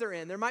cells they're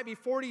in, there might be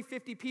 40,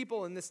 50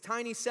 people in this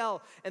tiny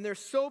cell, and they're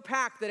so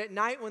packed that at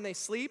night when they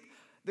sleep,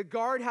 the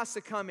guard has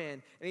to come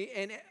in,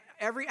 and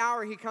every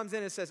hour he comes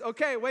in and says,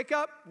 okay, wake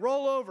up,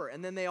 roll over,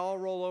 and then they all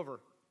roll over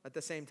at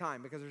the same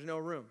time because there's no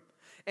room.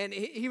 And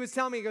he was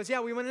telling me, he goes, yeah,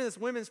 we went into this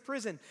women's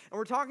prison, and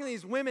we're talking to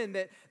these women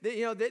that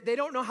they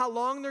don't know how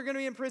long they're going to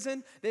be in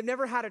prison. They've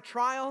never had a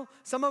trial.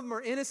 Some of them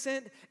are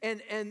innocent,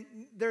 and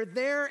they're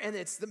there, and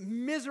it's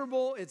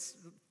miserable, it's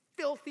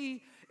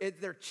filthy.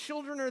 Their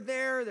children are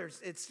there.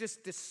 It's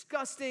just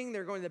disgusting.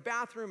 They're going to the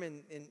bathroom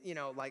in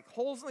like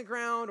holes in the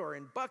ground or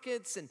in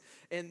buckets, and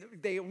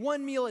they get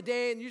one meal a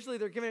day, and usually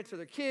they're giving it to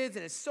their kids,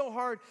 and it's so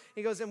hard.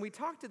 He goes, and we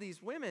talked to these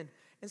women,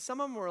 and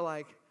some of them were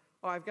like,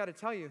 oh, I've got to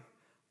tell you,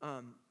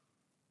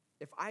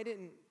 if I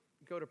didn't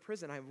go to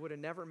prison, I would have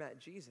never met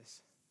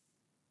Jesus.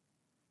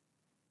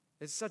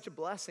 It's such a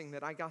blessing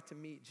that I got to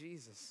meet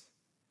Jesus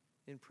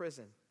in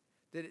prison.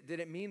 Did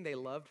it mean they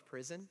loved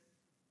prison?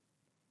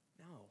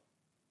 No.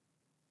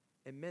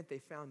 It meant they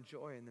found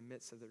joy in the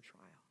midst of their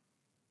trial.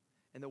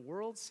 And the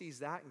world sees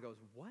that and goes,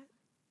 what?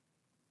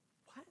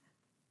 What?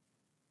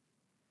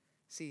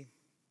 See,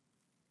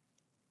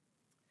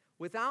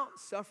 without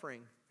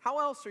suffering, how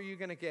else are you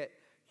going to get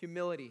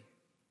humility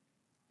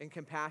and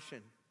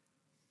compassion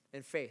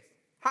and faith?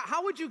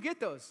 How would you get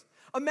those?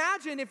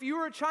 Imagine if you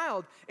were a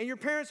child and your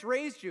parents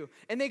raised you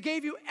and they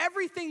gave you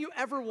everything you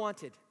ever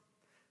wanted.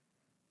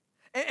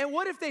 And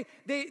what if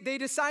they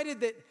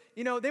decided that,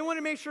 they want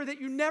to make sure that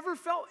you never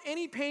felt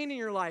any pain in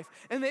your life.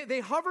 And they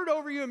hovered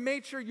over you and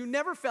made sure you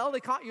never fell.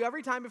 They caught you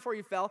every time before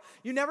you fell.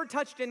 You never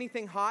touched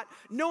anything hot.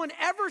 No one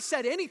ever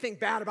said anything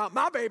bad about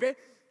my baby,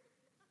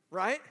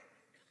 right?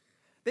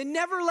 They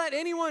never let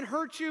anyone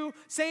hurt you,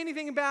 say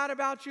anything bad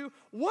about you.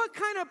 What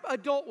kind of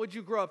adult would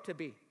you grow up to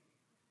be?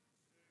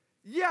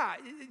 Yeah,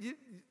 you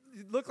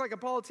look like a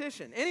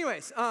politician.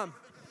 Anyways,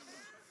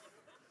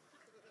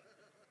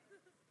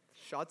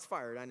 shots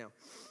fired, I know.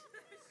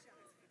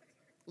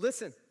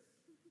 Listen.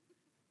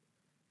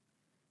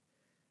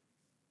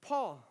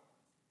 Paul,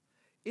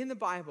 in the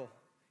Bible,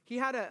 he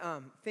had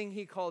a thing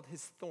he called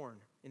his thorn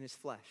in his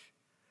flesh.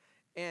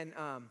 And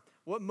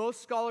what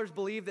most scholars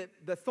believe that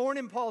the thorn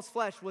in Paul's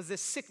flesh was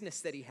this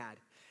sickness that he had.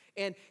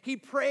 And he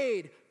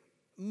prayed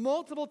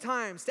multiple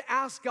times to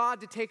ask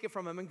God to take it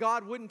from him, and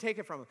God wouldn't take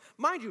it from him.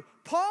 Mind you,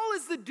 Paul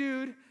is the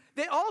dude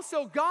that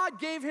also God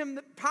gave him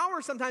the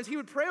power sometimes. He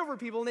would pray over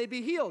people and they'd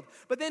be healed.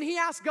 But then he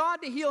asked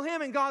God to heal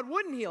him and God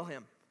wouldn't heal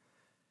him.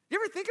 You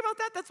ever think about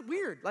that? That's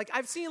weird. Like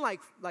I've seen like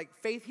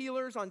faith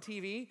healers on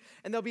TV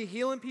and they'll be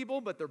healing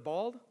people but they're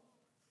bald.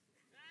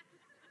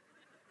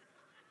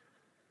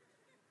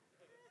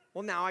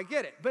 Well, now I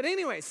get it. But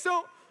anyway,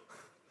 so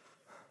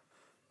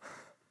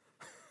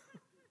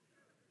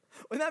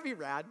wouldn't that be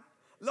rad?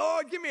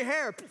 Lord, give me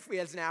hair. Poof, he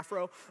has an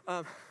afro.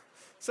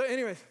 So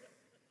anyways,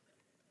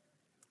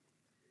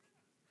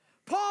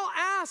 Paul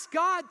asked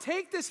God,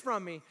 take this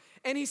from me.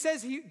 And he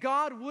says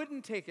God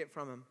wouldn't take it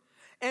from him.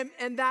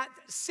 And that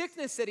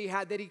sickness that he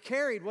had, that he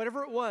carried,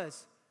 whatever it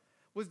was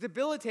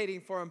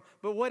debilitating for him.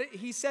 But what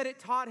he said it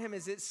taught him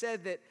is it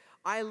said that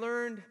I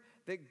learned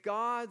that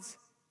God's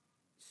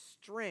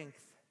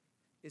strength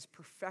is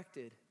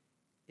perfected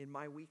in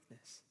my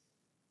weakness.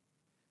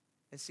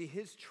 And see,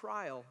 his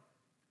trial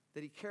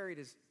that he carried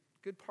as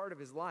a good part of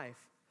his life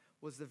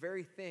was the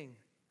very thing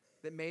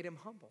that made him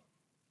humble.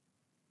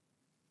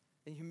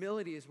 And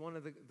humility is one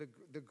of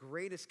the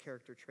greatest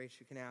character traits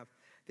you can have.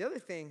 The other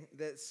thing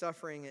that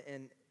suffering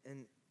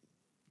and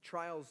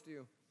trials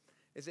do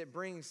is it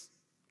brings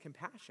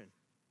compassion.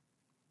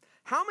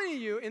 How many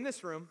of you in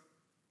this room,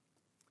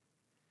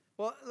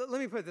 well, let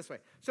me put it this way.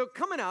 So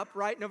coming up,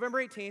 right,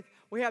 November 18th,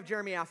 we have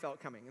Jeremy Affeldt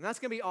coming, and that's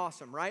going to be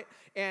awesome, right?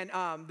 And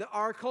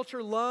our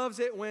culture loves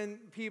it when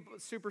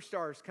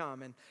superstars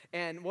come.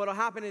 And what will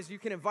happen is you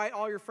can invite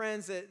all your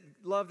friends that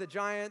love the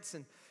Giants,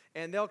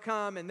 and they'll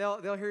come and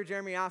they'll hear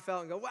Jeremy Affeldt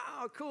and go,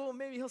 wow, cool,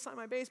 maybe he'll sign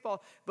my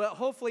baseball. But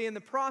hopefully in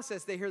the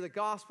process, they hear the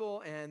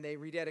gospel and they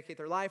rededicate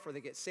their life, or they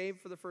get saved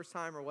for the first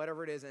time, or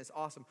whatever it is, and it's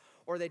awesome.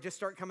 Or they just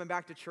start coming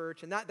back to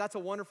church, and that's a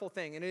wonderful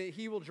thing, and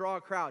he will draw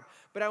a crowd.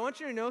 But I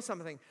want you to know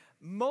something.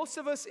 Most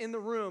of us in the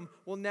room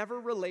will never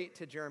relate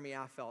to Jeremy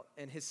Affeldt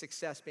and his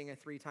success being a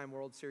 3-time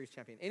World Series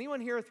champion. Anyone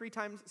here a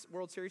 3-time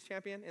World Series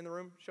champion in the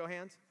room? Show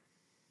hands.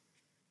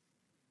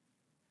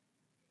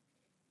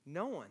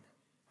 No one.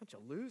 Bunch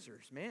of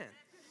losers, man.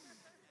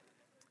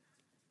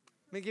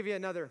 Let me give you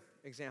another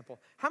example.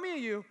 How many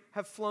of you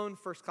have flown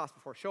first class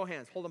before? Show of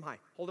hands. Hold them high.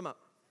 Hold them up.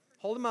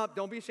 Hold them up.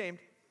 Don't be ashamed.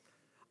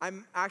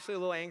 I'm actually a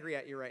little angry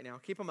at you right now.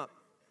 Keep them up.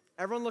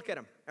 Everyone look at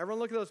them. Everyone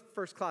look at those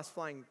first class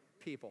flying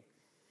people.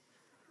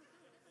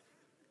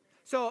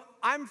 So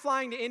I'm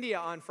flying to India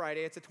on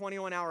Friday. It's a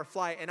 21-hour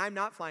flight, and I'm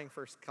not flying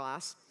first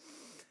class.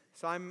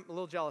 So I'm a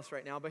little jealous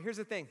right now. But here's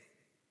the thing.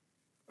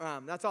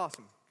 That's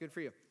awesome. Good for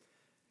you.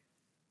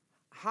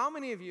 How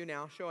many of you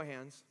now, show of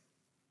hands,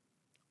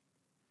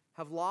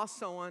 have lost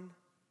someone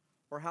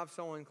or have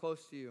someone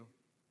close to you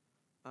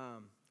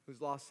who's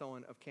lost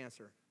someone of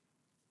cancer?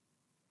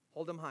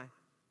 Hold them high.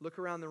 Look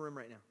around the room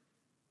right now.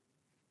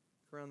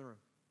 Look around the room.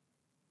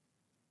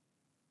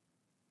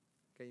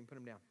 Okay, you can put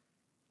them down.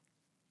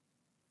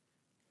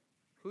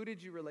 Who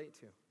did you relate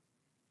to?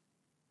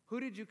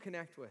 Who did you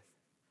connect with?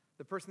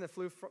 The person that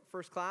flew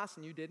first class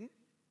and you didn't?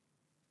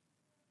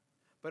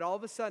 But all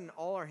of a sudden,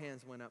 all our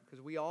hands went up because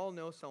we all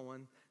know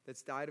someone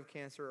that's died of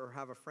cancer or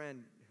have a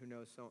friend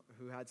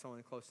who had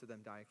someone close to them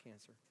die of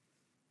cancer.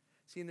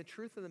 See, and the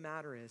truth of the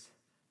matter is,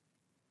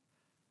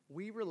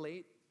 we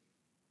relate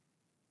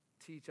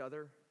to each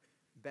other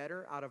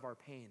better out of our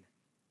pain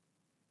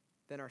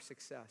than our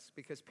success,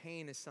 because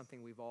pain is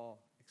something we've all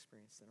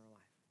experienced in our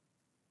life.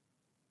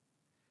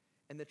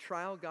 And the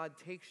trial God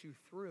takes you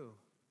through,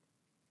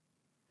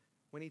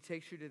 when he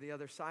takes you to the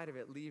other side of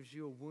it, leaves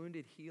you a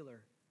wounded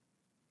healer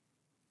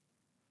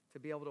to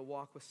be able to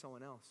walk with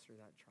someone else through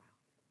that trial.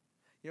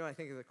 You know, I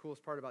think the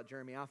coolest part about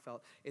Jeremy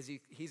Affeldt is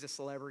he's a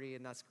celebrity,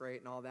 and that's great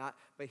and all that,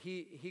 but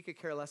he could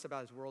care less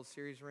about his World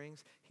Series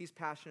rings. He's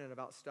passionate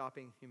about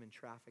stopping human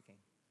trafficking.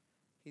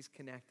 He's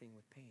connecting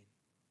with pain.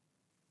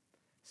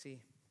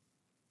 See,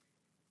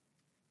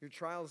 your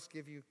trials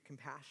give you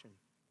compassion,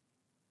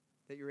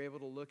 that you're able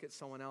to look at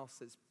someone else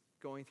that's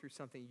going through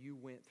something you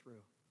went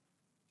through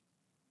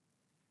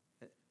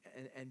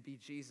and be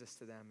Jesus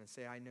to them and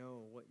say, I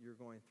know what you're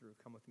going through.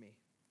 Come with me.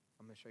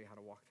 I'm going to show you how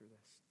to walk through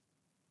this.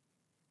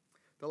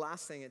 The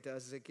last thing it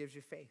does is it gives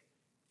you faith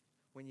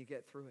when you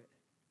get through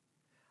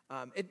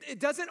it. It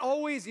doesn't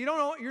always,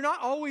 you're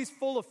not always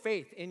full of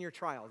faith in your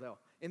trial, though,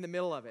 in the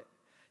middle of it.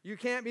 You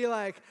can't be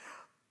like,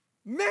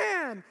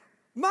 man,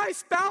 my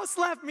spouse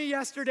left me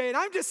yesterday, and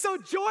I'm just so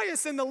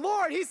joyous in the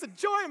Lord. He's the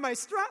joy of my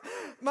strength.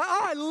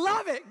 I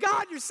love it.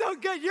 God, you're so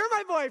good. You're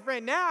my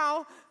boyfriend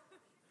now.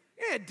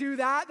 You can't do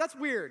that. That's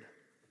weird.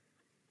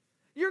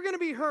 You're going to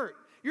be hurt.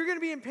 You're going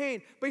to be in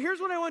pain. But here's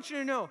what I want you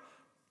to know.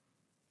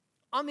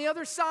 On the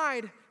other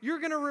side, you're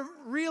going to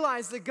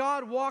realize that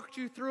God walked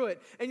you through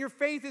it, and your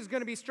faith is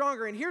going to be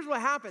stronger. And here's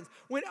what happens.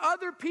 When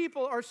other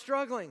people are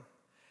struggling,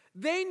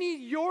 they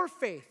need your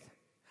faith.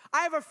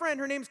 I have a friend,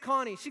 her name's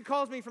Connie. She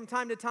calls me from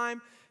time to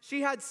time.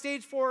 She had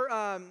stage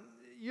 4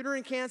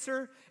 uterine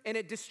cancer, and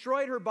it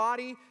destroyed her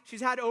body.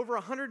 She's had over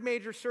 100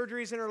 major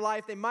surgeries in her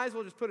life. They might as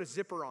well just put a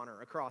zipper on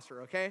her, across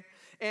her, okay?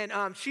 And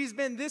she's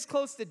been this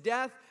close to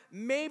death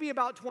maybe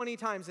about 20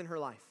 times in her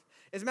life.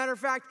 As a matter of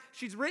fact,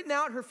 she's written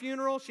out her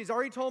funeral. She's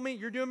already told me,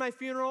 you're doing my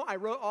funeral. I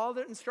wrote all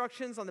the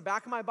instructions on the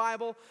back of my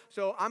Bible,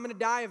 so I'm going to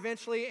die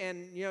eventually,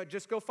 and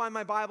just go find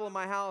my Bible in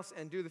my house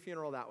and do the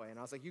funeral that way. And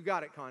I was like, you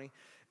got it, Connie.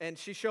 And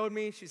she showed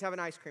me she's having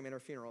ice cream at her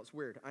funeral. It's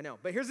weird, I know.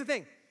 But here's the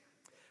thing.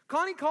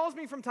 Connie calls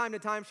me from time to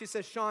time. She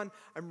says, Sean,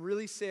 I'm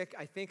really sick.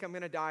 I think I'm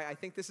going to die. I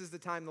think this is the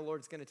time the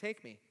Lord's going to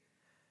take me.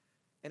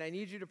 And I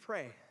need you to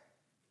pray.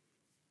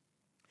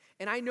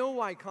 And I know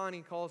why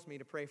Connie calls me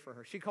to pray for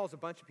her. She calls a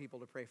bunch of people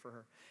to pray for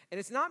her. And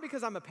it's not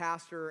because I'm a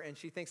pastor and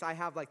she thinks I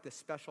have like this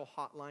special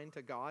hotline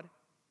to God.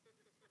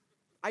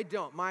 I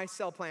don't. My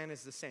cell plan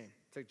is the same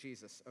to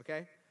Jesus,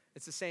 okay?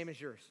 It's the same as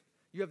yours.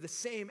 You have the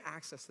same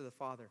access to the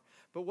Father.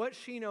 But what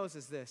she knows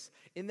is this.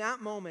 In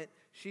that moment,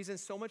 she's in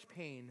so much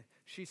pain.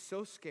 She's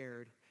so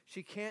scared.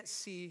 She can't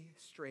see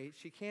straight.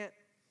 She can't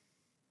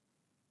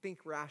think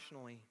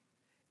rationally.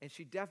 And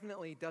she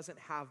definitely doesn't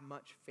have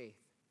much faith.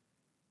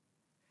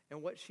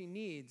 And what she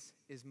needs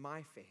is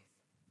my faith.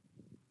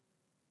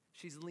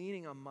 She's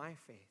leaning on my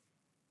faith.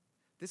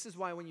 This is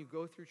why when you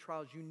go through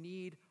trials, you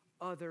need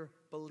other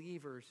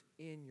believers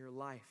in your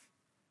life.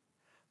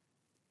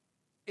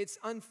 It's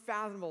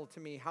unfathomable to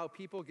me how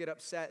people get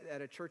upset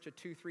at a church of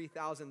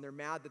 2,000-3,000. They're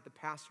mad that the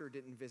pastor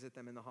didn't visit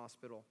them in the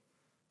hospital.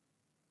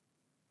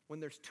 When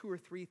there's 2,000 or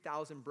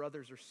 3,000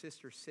 brothers or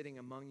sisters sitting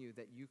among you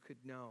that you could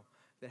know,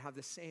 that have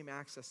the same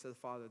access to the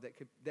Father,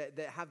 that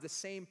have the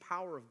same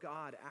power of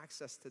God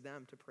access to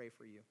them to pray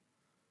for you.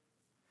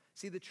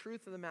 See, the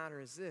truth of the matter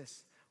is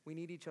this. We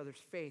need each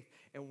other's faith.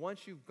 And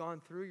once you've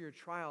gone through your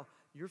trial,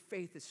 your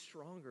faith is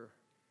stronger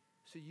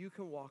so you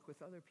can walk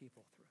with other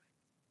people through it.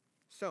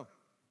 So,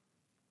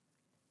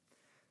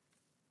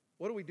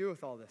 what do we do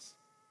with all this?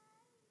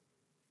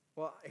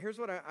 Well, here's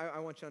what I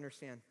want you to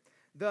understand.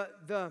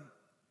 The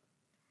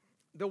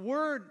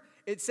word,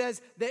 it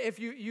says that if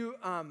you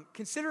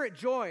consider it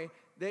joy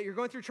that you're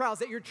going through trials,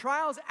 that your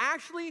trials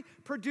actually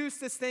produce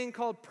this thing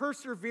called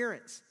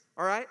perseverance,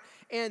 all right?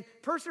 And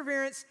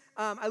perseverance,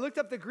 I looked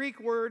up the Greek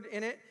word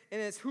in it,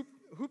 and it's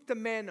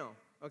huptameno,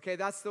 okay?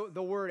 That's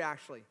the word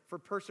actually for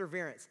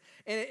perseverance.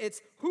 And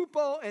it's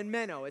hupo and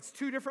meno. It's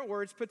two different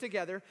words put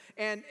together.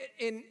 And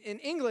in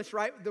English,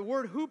 right, the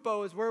word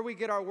hupo is where we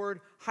get our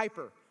word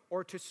hyper,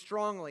 or to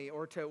strongly,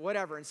 or to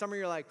whatever. And some of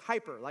you are like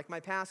hyper, like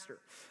my pastor,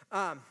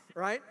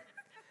 right?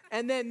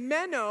 And then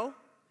meno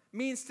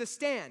means to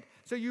stand.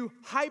 So you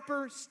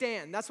hyper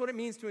stand. That's what it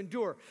means to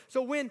endure.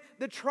 So when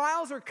the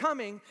trials are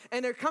coming,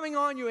 and they're coming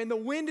on you, and the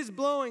wind is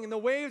blowing, and the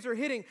waves are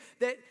hitting,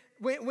 that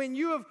when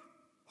you have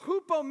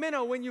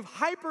hupomeno, when you've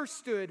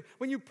hyperstood,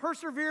 when you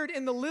persevered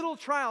in the little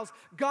trials,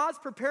 God's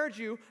prepared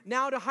you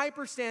now to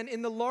hyperstand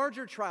in the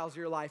larger trials of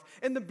your life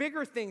and the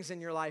bigger things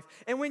in your life.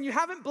 And when you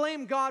haven't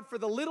blamed God for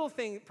the little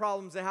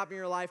problems that happen in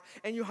your life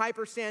and you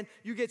hyperstand,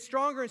 you get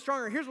stronger and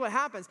stronger. Here's what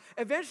happens.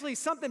 Eventually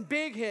something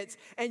big hits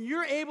and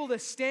you're able to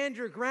stand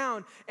your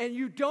ground, and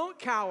you don't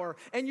cower,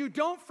 and you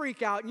don't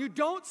freak out, and you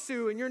don't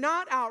sue, and you're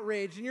not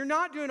outraged, and you're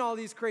not doing all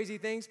these crazy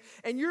things,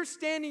 and you're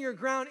standing your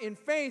ground in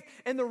faith,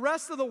 and the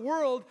rest of the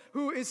world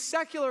who is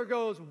secular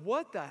goes,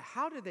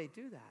 how did they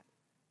do that?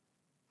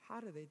 How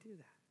do they do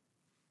that?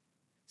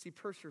 See,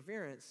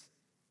 perseverance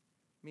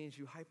means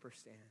you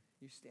hyperstand.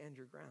 You stand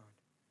your ground.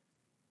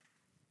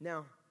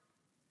 Now,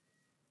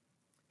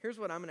 here's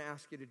what I'm going to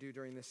ask you to do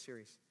during this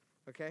series,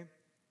 okay?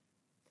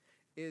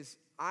 Is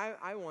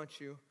I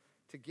want you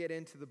to get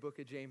into the book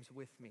of James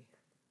with me.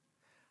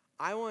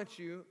 I want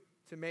you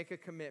to make a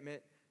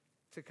commitment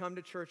to come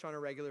to church on a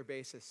regular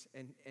basis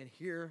and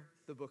hear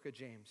the book of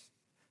James.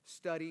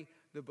 Study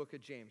the book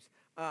of James.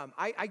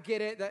 I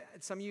get it that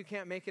some of you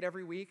can't make it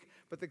every week,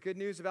 but the good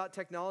news about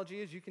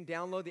technology is you can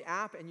download the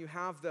app and you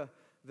have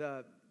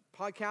the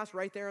podcast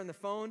right there on the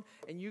phone,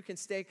 and you can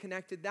stay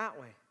connected that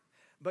way.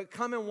 But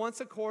coming once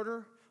a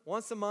quarter,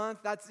 once a month,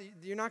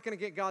 you're not going to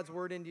get God's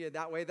word into you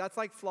that way. That's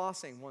like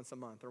flossing once a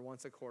month or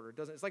once a quarter.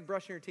 It's like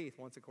brushing your teeth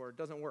once a quarter. It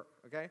doesn't work,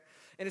 okay?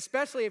 And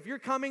especially if you're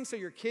coming so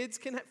your kids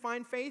can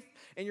find faith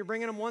and you're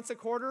bringing them once a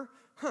quarter,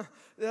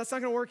 that's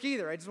not going to work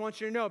either. I just want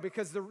you to know,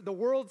 because the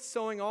world's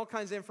sowing all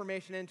kinds of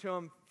information into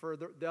them for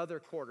the other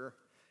quarter,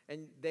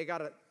 and they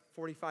got a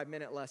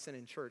 45-minute lesson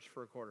in church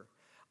for a quarter.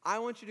 I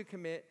want you to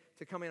commit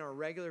to coming on a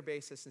regular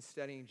basis and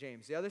studying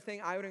James. The other thing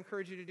I would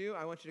encourage you to do,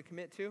 I want you to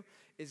commit to,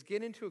 is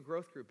get into a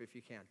growth group if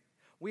you can.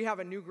 We have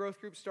a new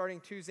growth group starting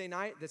Tuesday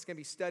night that's going to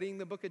be studying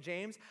the book of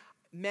James.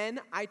 Men,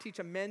 I teach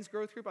a men's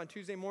growth group on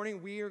Tuesday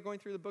morning. We are going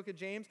through the book of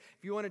James.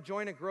 If you want to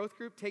join a growth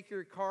group, take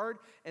your card,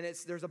 and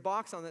there's a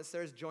box on that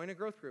says join a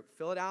growth group.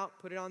 Fill it out,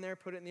 put it on there,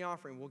 put it in the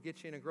offering. We'll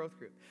get you in a growth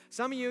group.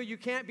 Some of you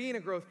can't be in a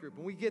growth group,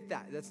 and we get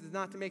that. That's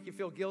not to make you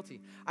feel guilty.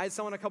 I had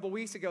someone a couple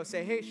weeks ago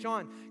say, hey,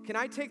 Sean, can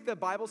I take the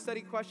Bible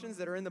study questions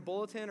that are in the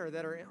bulletin or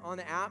that are on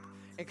the app,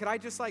 and could I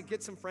just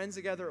get some friends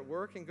together at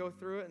work and go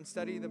through it and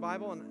study the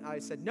Bible? And I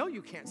said, no,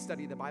 you can't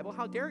study the Bible.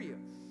 How dare you?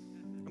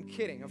 I'm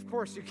kidding. Of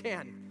course you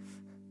can.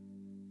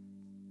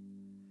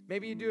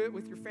 Maybe you do it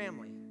with your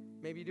family.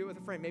 Maybe you do it with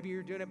a friend. Maybe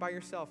you're doing it by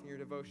yourself in your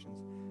devotions.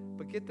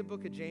 But get the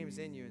book of James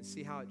in you and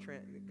see how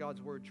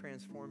God's word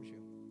transforms you.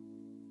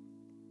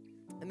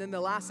 And then the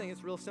last thing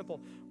is real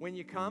simple. When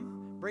you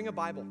come, bring a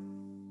Bible.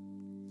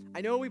 I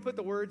know we put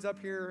the words up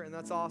here, and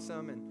that's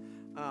awesome.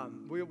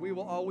 And we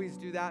will always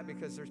do that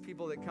because there's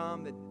people that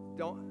come that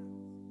don't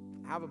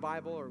have a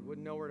Bible or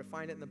wouldn't know where to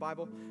find it in the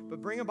Bible.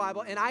 But bring a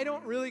Bible. And I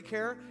don't really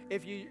care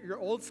if you're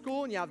old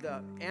school and you have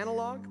the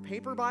analog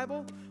paper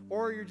Bible,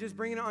 or you're just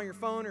bringing it on your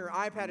phone or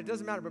iPad. It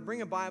doesn't matter. But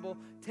bring a Bible,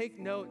 take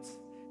notes,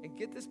 and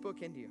get this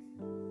book into you.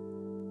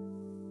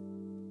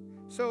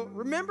 So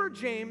remember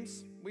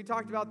James. We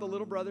talked about the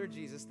little brother of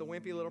Jesus, the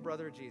wimpy little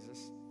brother of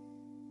Jesus.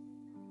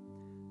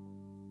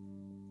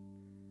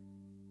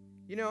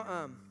 You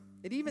know,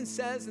 it even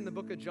says in the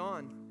book of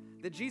John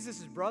that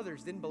Jesus'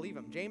 brothers didn't believe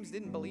him. James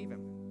didn't believe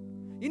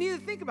him. You need to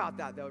think about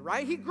that, though,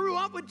 right? He grew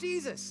up with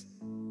Jesus.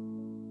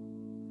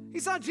 He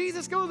saw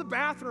Jesus go to the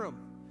bathroom.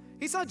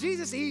 He saw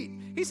Jesus eat.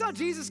 He saw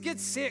Jesus get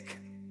sick.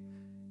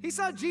 He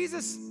saw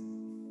Jesus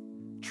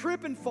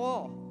trip and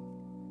fall.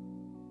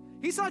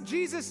 He saw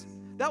Jesus,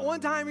 that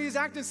one time he was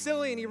acting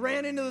silly and he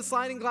ran into the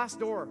sliding glass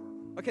door.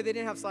 Okay, they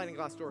didn't have sliding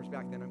glass doors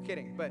back then, I'm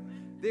kidding, but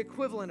the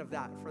equivalent of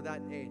that for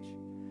that age.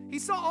 He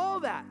saw all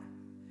that.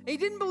 And he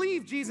didn't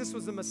believe Jesus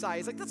was the Messiah.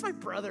 He's like, that's my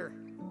brother.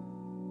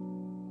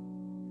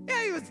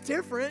 Yeah, he was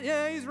different.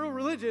 Yeah, he's real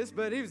religious,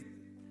 but he was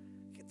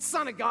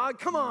Son of God.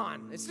 Come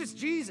on, it's just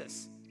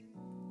Jesus.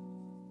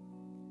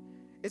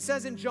 It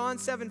says in John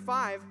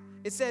 7:5,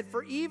 it said,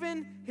 for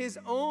even his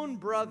own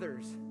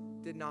brothers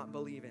did not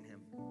believe in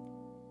him.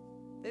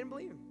 They didn't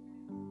believe him.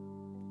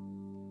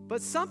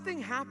 But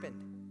something happened.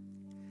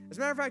 As a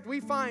matter of fact, we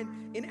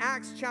find in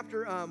Acts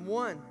chapter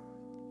 1,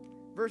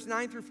 verse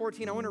 9 through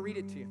 14, I want to read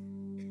it to you.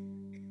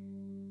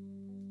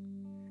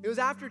 It was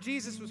after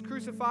Jesus was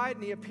crucified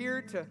and he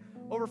appeared to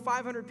over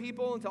 500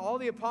 people and to all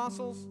the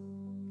apostles.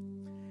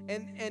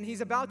 And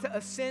he's about to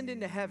ascend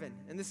into heaven.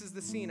 And this is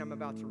the scene I'm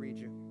about to read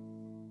you.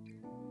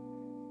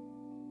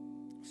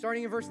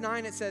 Starting in verse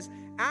 9, it says,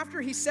 after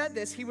he said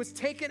this, he was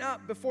taken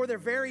up before their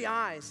very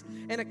eyes,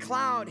 and a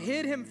cloud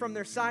hid him from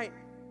their sight.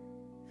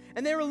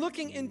 And they were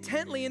looking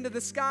intently into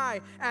the sky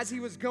as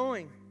he was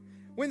going,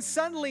 when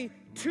suddenly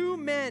 2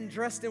 men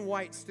dressed in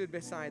white stood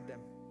beside them.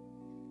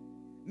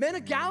 Men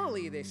of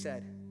Galilee, they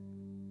said,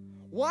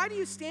 why do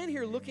you stand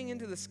here looking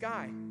into the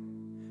sky?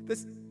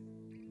 This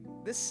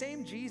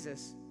same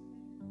Jesus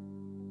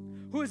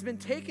who has been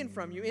taken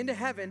from you into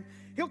heaven,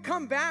 he'll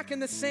come back in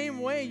the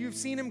same way you've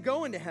seen him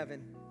go into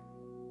heaven.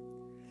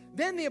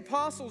 Then the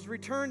apostles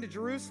returned to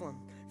Jerusalem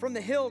from the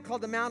hill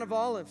called the Mount of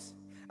Olives,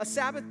 a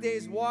Sabbath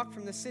day's walk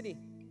from the city.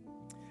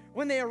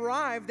 When they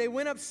arrived, they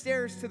went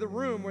upstairs to the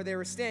room where they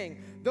were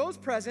staying. Those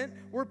present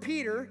were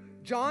Peter,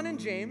 John, and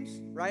James,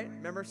 right?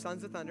 Remember,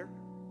 sons of thunder.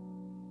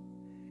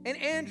 And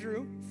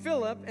Andrew,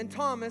 Philip, and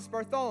Thomas,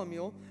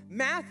 Bartholomew,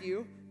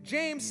 Matthew,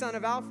 James, son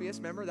of Alphaeus.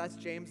 Remember, that's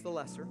James the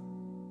Lesser.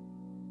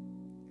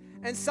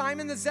 And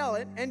Simon the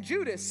Zealot, and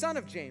Judas, son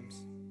of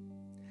James.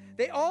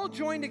 They all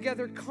joined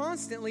together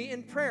constantly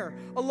in prayer,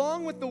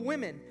 along with the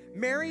women,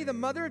 Mary, the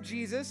mother of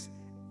Jesus,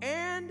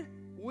 and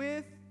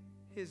with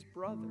his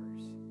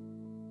brothers.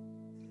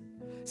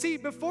 See,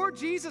 before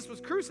Jesus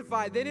was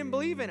crucified, they didn't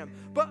believe in him.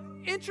 But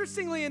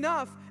interestingly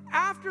enough,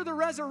 after the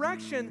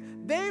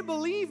resurrection, they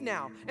believe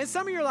now. And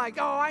some of you are like,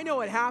 oh, I know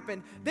what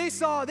happened. They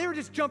were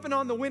just jumping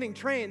on the winning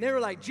train. They were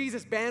like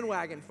Jesus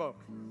bandwagon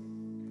folk.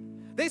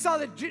 They saw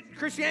that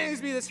Christianity was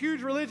to be this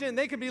huge religion.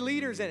 They could be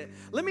leaders in it.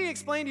 Let me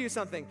explain to you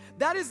something.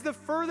 That is the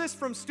furthest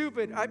from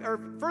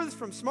furthest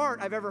from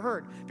smart I've ever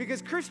heard.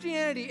 Because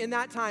Christianity in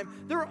that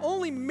time, there were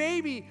only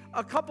maybe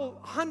a couple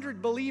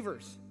hundred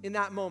believers in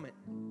that moment.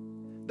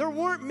 There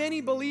weren't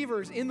many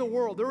believers in the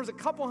world. There was a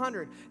couple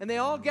hundred, and they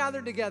all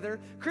gathered together.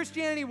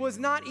 Christianity was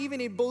not even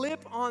a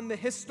blip on the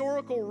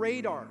historical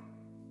radar.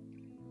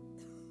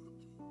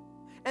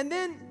 And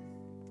then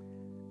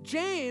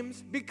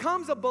James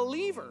becomes a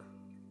believer.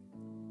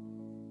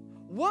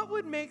 What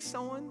would make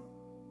someone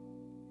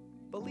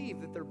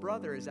believe that their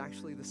brother is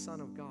actually the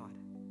Son of God?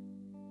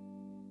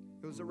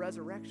 It was a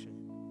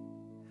resurrection.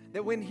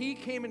 That when he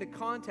came into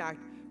contact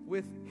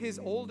with his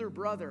older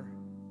brother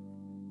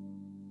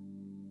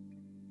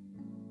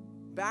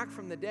back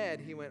from the dead,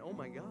 he went, oh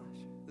my gosh,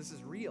 this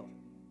is real.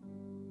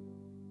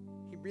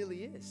 He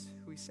really is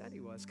who he said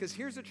he was. Because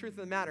here's the truth of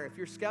the matter. If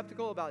you're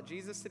skeptical about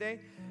Jesus today,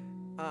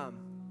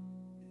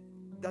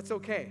 that's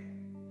okay.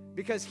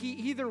 Because he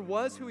either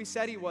was who he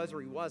said he was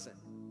or he wasn't.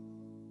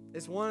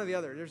 It's one or the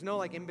other. There's no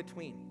like in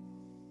between.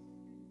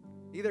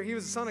 Either he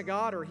was the Son of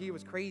God or he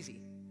was crazy.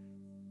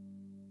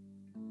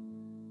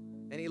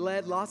 And he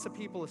led lots of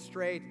people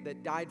astray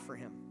that died for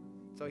him.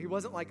 So he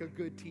wasn't like a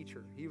good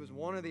teacher. He was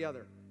one or the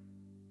other.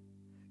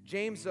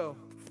 James, though,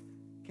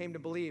 came to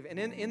believe. And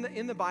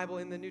in the Bible,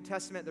 in the New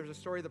Testament, there's a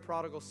story of the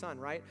prodigal son,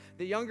 right?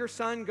 The younger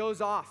son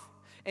goes off.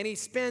 And he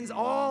spends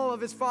all of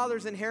his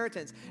father's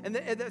inheritance. And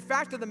the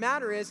fact of the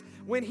matter is,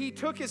 when he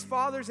took his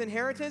father's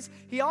inheritance,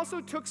 he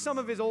also took some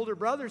of his older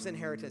brother's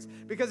inheritance.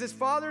 Because his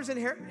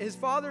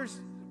father's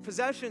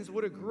possessions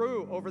would have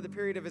grew over the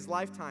period of his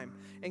lifetime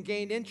and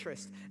gained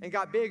interest and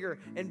got bigger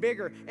and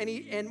bigger.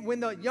 And when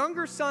the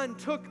younger son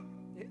took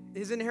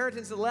his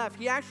inheritance to the left,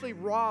 he actually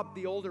robbed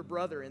the older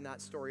brother in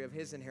that story of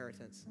his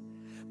inheritance.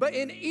 But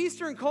in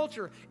Eastern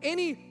culture,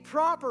 any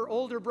proper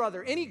older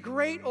brother, any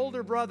great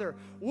older brother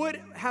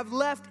would have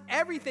left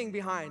everything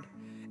behind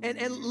and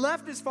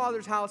left his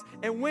father's house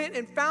and went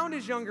and found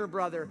his younger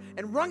brother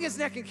and wrung his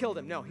neck and killed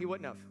him. No, he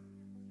wouldn't have.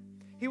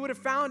 He would have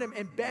found him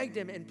and begged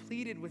him and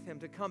pleaded with him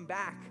to come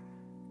back.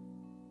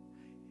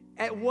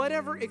 At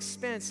whatever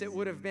expense it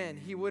would have been,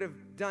 he would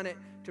have done it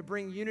to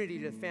bring unity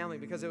to the family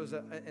because it was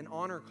an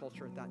honor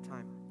culture at that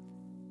time.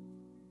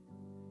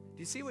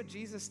 you see what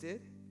Jesus did?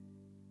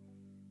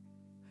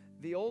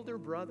 The older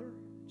brother,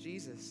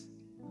 Jesus,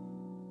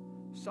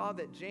 saw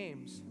that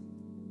James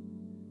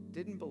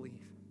didn't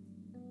believe.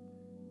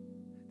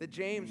 That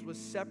James was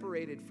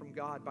separated from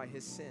God by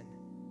his sin,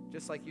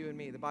 just like you and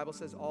me. The Bible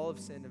says all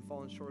have sinned and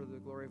fallen short of the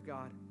glory of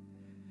God.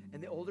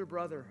 And the older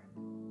brother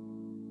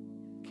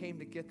came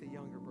to get the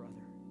younger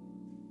brother.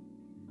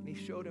 And he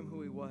showed him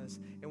who he was.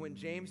 And when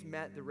James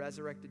met the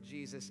resurrected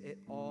Jesus, it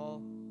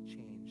all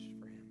changed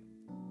for him.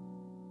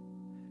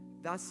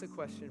 That's the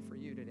question for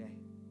you today.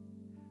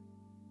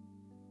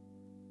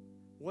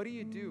 What do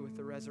you do with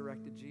the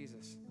resurrected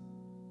Jesus?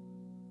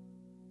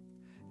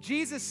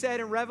 Jesus said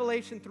in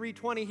Revelation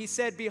 3:20, he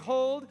said,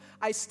 "Behold,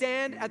 I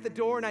stand at the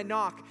door and I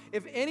knock.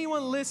 If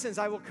anyone listens,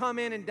 I will come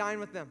in and dine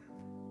with them."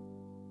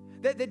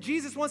 That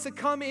Jesus wants to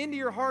come into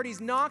your heart.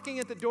 He's knocking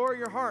at the door of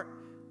your heart.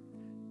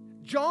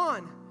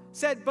 John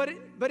said,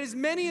 but as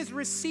many as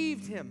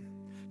received him,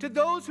 to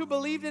those who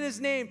believed in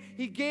his name,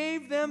 he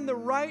gave them the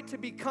right to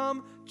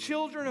become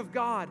children of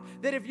God.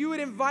 That if you would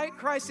invite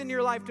Christ into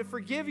your life to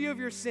forgive you of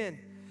your sin,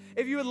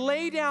 if you would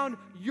lay down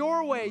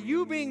your way,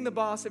 you being the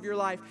boss of your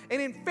life,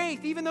 and in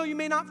faith, even though you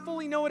may not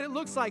fully know what it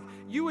looks like,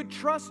 you would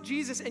trust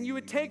Jesus and you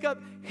would take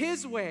up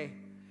his way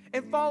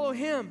and follow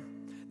him.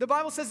 The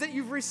Bible says that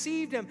you've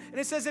received him. And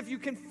it says if you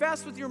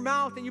confess with your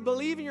mouth and you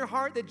believe in your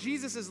heart that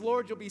Jesus is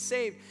Lord, you'll be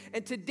saved.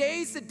 And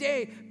today's the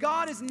day.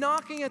 God is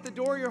knocking at the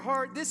door of your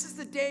heart. This is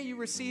the day you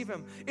receive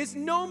him. It's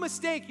no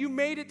mistake you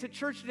made it to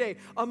church today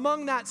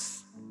among that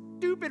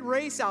stupid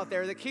race out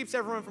there that keeps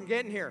everyone from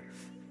getting here.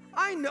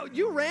 I know.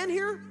 You ran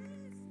here?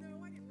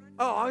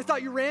 Oh, I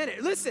thought you ran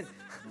it. Listen,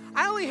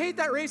 I only hate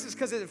that race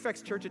because it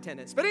affects church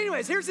attendance. But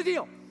anyways, here's the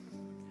deal.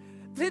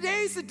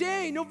 Today's the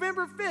day,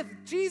 November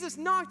 5th. Jesus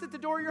knocked at the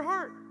door of your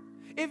heart.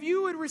 If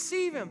you would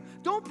receive him,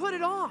 don't put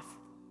it off.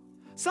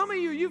 Some of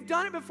you, you've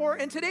done it before,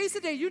 and today's the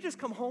day you just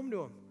come home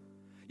to him.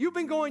 You've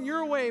been going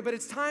your way, but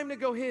it's time to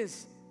go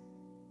his.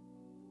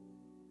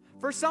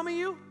 For some of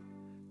you,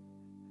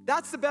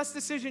 that's the best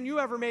decision you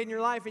ever made in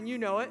your life, and you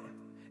know it.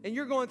 And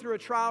you're going through a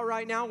trial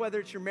right now, whether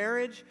it's your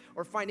marriage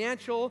or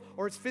financial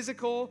or it's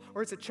physical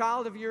or it's a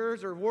child of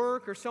yours or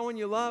work or someone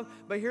you love.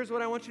 But here's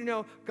what I want you to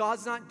know.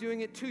 God's not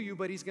doing it to you,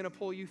 but he's going to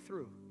pull you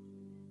through.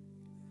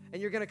 And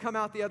you're going to come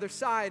out the other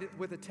side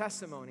with a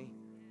testimony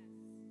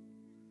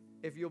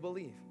if you'll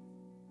believe.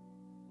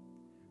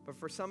 But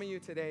for some of you,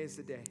 today is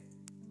the day.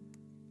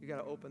 You got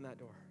to open that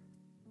door.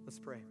 Let's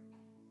pray.